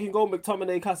 Yeah, you can go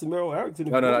McTominay, Casemiro, Ericsson.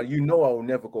 No. You know I will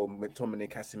never go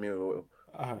McTominay, Casemiro.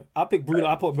 All right. I'll pick Bruno.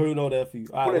 I put Bruno there for you.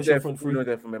 All right, Put it what's your there, front Bruno three?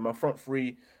 there for me. My front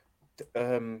three.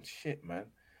 Shit, man.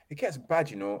 It gets bad,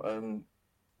 you know.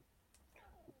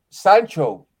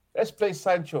 Sancho. Let's play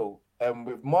Sancho.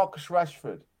 With Marcus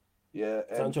Rashford. Yeah.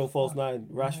 Sancho false nine,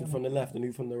 Rashford from the left and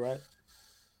you from the right.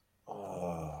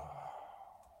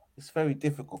 It's very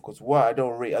difficult because I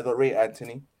don't rate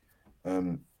Anthony.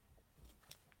 You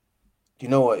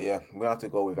know what? Yeah, we have to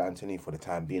go with Anthony for the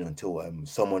time being until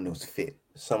someone is fit.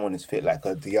 Someone is fit, like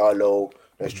a Diallo.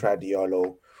 Let's try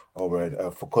Diallo or a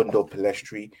Facundo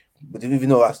Pelestri. But even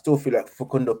though I still feel like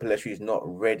Facundo Pelestri is not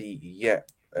ready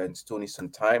yet and still needs some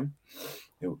time,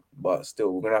 but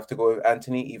still we're gonna have to go with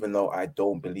Anthony, even though I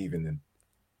don't believe in him.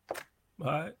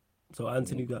 All right. So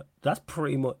Anthony that's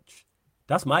pretty much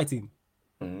my team.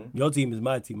 Your team is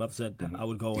my team. I've said that. I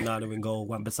would go Onana in goal,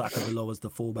 Wan-Bissaka below as the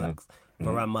fullbacks,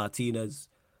 Varane Martinez,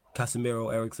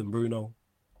 Casemiro, Eriksen, Bruno,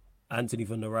 Anthony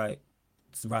from the right,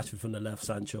 Rashford from the left,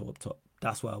 Sancho up top.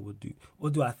 That's what I would do.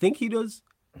 What do I think he does?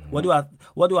 What do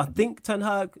I think Ten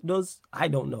Hag does? I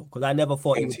don't know, because I never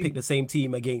thought he would pick the same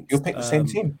team against. You'll pick the same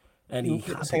team. And he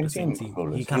can't pick the same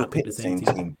team. He can't pick the same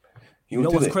team. You know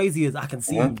You'll what's do it. crazy is I can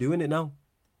see him doing it now.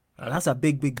 And that's a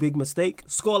big mistake.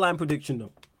 Scoreline prediction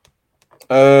though.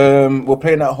 We're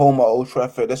playing at home at Old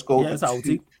Trafford. Let's go Yeah, with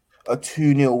it's a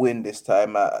 2-0 win this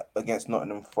time against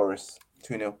Nottingham Forest.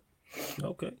 2-0.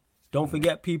 Okay. Don't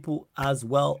forget, people, as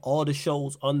well, all the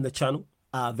shows on the channel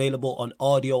are available on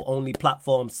audio-only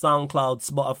platforms, SoundCloud,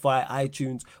 Spotify,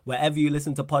 iTunes, wherever you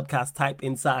listen to podcasts, type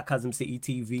in Sarcasm City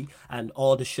TV, and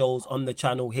all the shows on the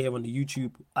channel here on the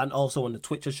YouTube, and also on the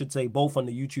Twitch, I should say, both on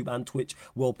the YouTube and Twitch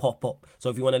will pop up. So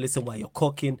if you want to listen while you're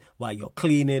cooking, while you're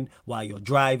cleaning, while you're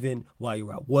driving, while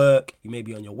you're at work, you may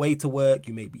be on your way to work,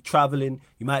 you may be traveling,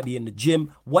 you might be in the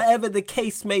gym, whatever the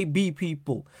case may be,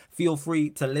 people, feel free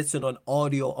to listen on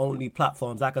audio-only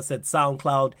platforms. Like I said,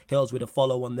 SoundCloud, Hills with a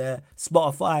follow on there, Spotify,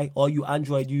 all you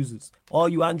Android users,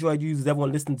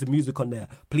 everyone listening to music on there,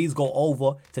 please go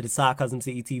over to the Sarcasm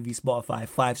City TV Spotify,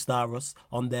 5-star us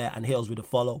on there and Hills with a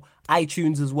follow.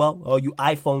 iTunes as well, all you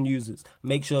iPhone users,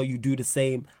 make sure you do the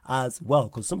same as well,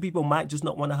 because some people might just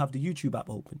not want to have the YouTube app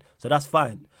open, so that's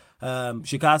fine.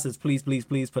 Shikar says, please,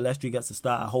 Pelestri gets a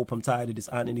start. I hope I'm tired of this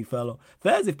Anthony fellow.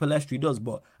 Fairs if Pelestri does,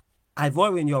 but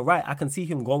Ivorian, you're right. I can see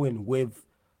him going with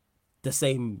the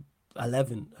same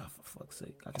 11. Oh, for fuck's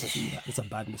sake. I can see that. It's a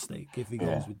bad mistake if he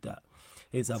goes with that.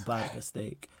 It's a bad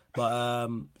mistake. But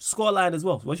scoreline as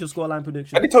well. What's your scoreline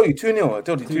prediction? I did tell you 2-0. I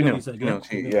told you 2-0. 2-0. You said,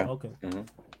 yeah. Okay.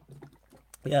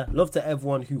 Yeah, love to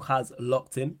everyone who has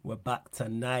locked in. We're back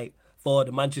tonight for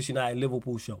the Manchester United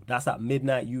Liverpool show. That's at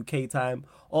midnight UK time.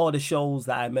 All the shows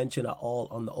that I mentioned are all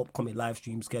on the upcoming live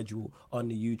stream schedule on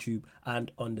the YouTube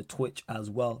and on the Twitch as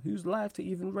well. Who's live to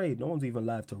even raid? No one's even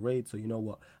live to raid, so you know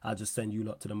what? I'll just send you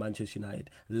lot to the Manchester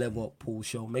United Liverpool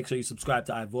show. Make sure you subscribe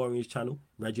to Ivorian's channel,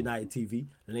 Red United TV.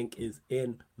 The link is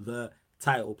in the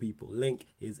title, people. Link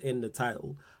is in the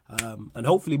title. And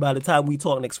hopefully by the time we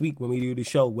talk next week when we do the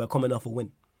show, we're coming off a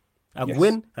win. A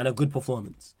win and a good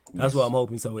performance. That's what I'm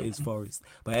hoping, so it is Forest.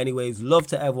 But anyways, love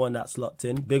to everyone that's locked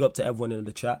in. Big up to everyone in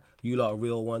the chat. You lot are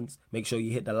real ones. Make sure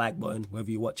you hit the like button, whether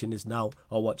you're watching this now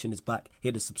or watching this back.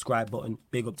 Hit the subscribe button.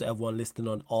 Big up to everyone listening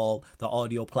on all the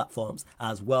audio platforms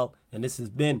as well. And this has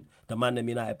been the ManDem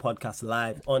United podcast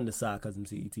live on the Sarcasm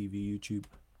City TV YouTube.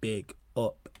 Big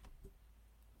up.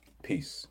 Peace.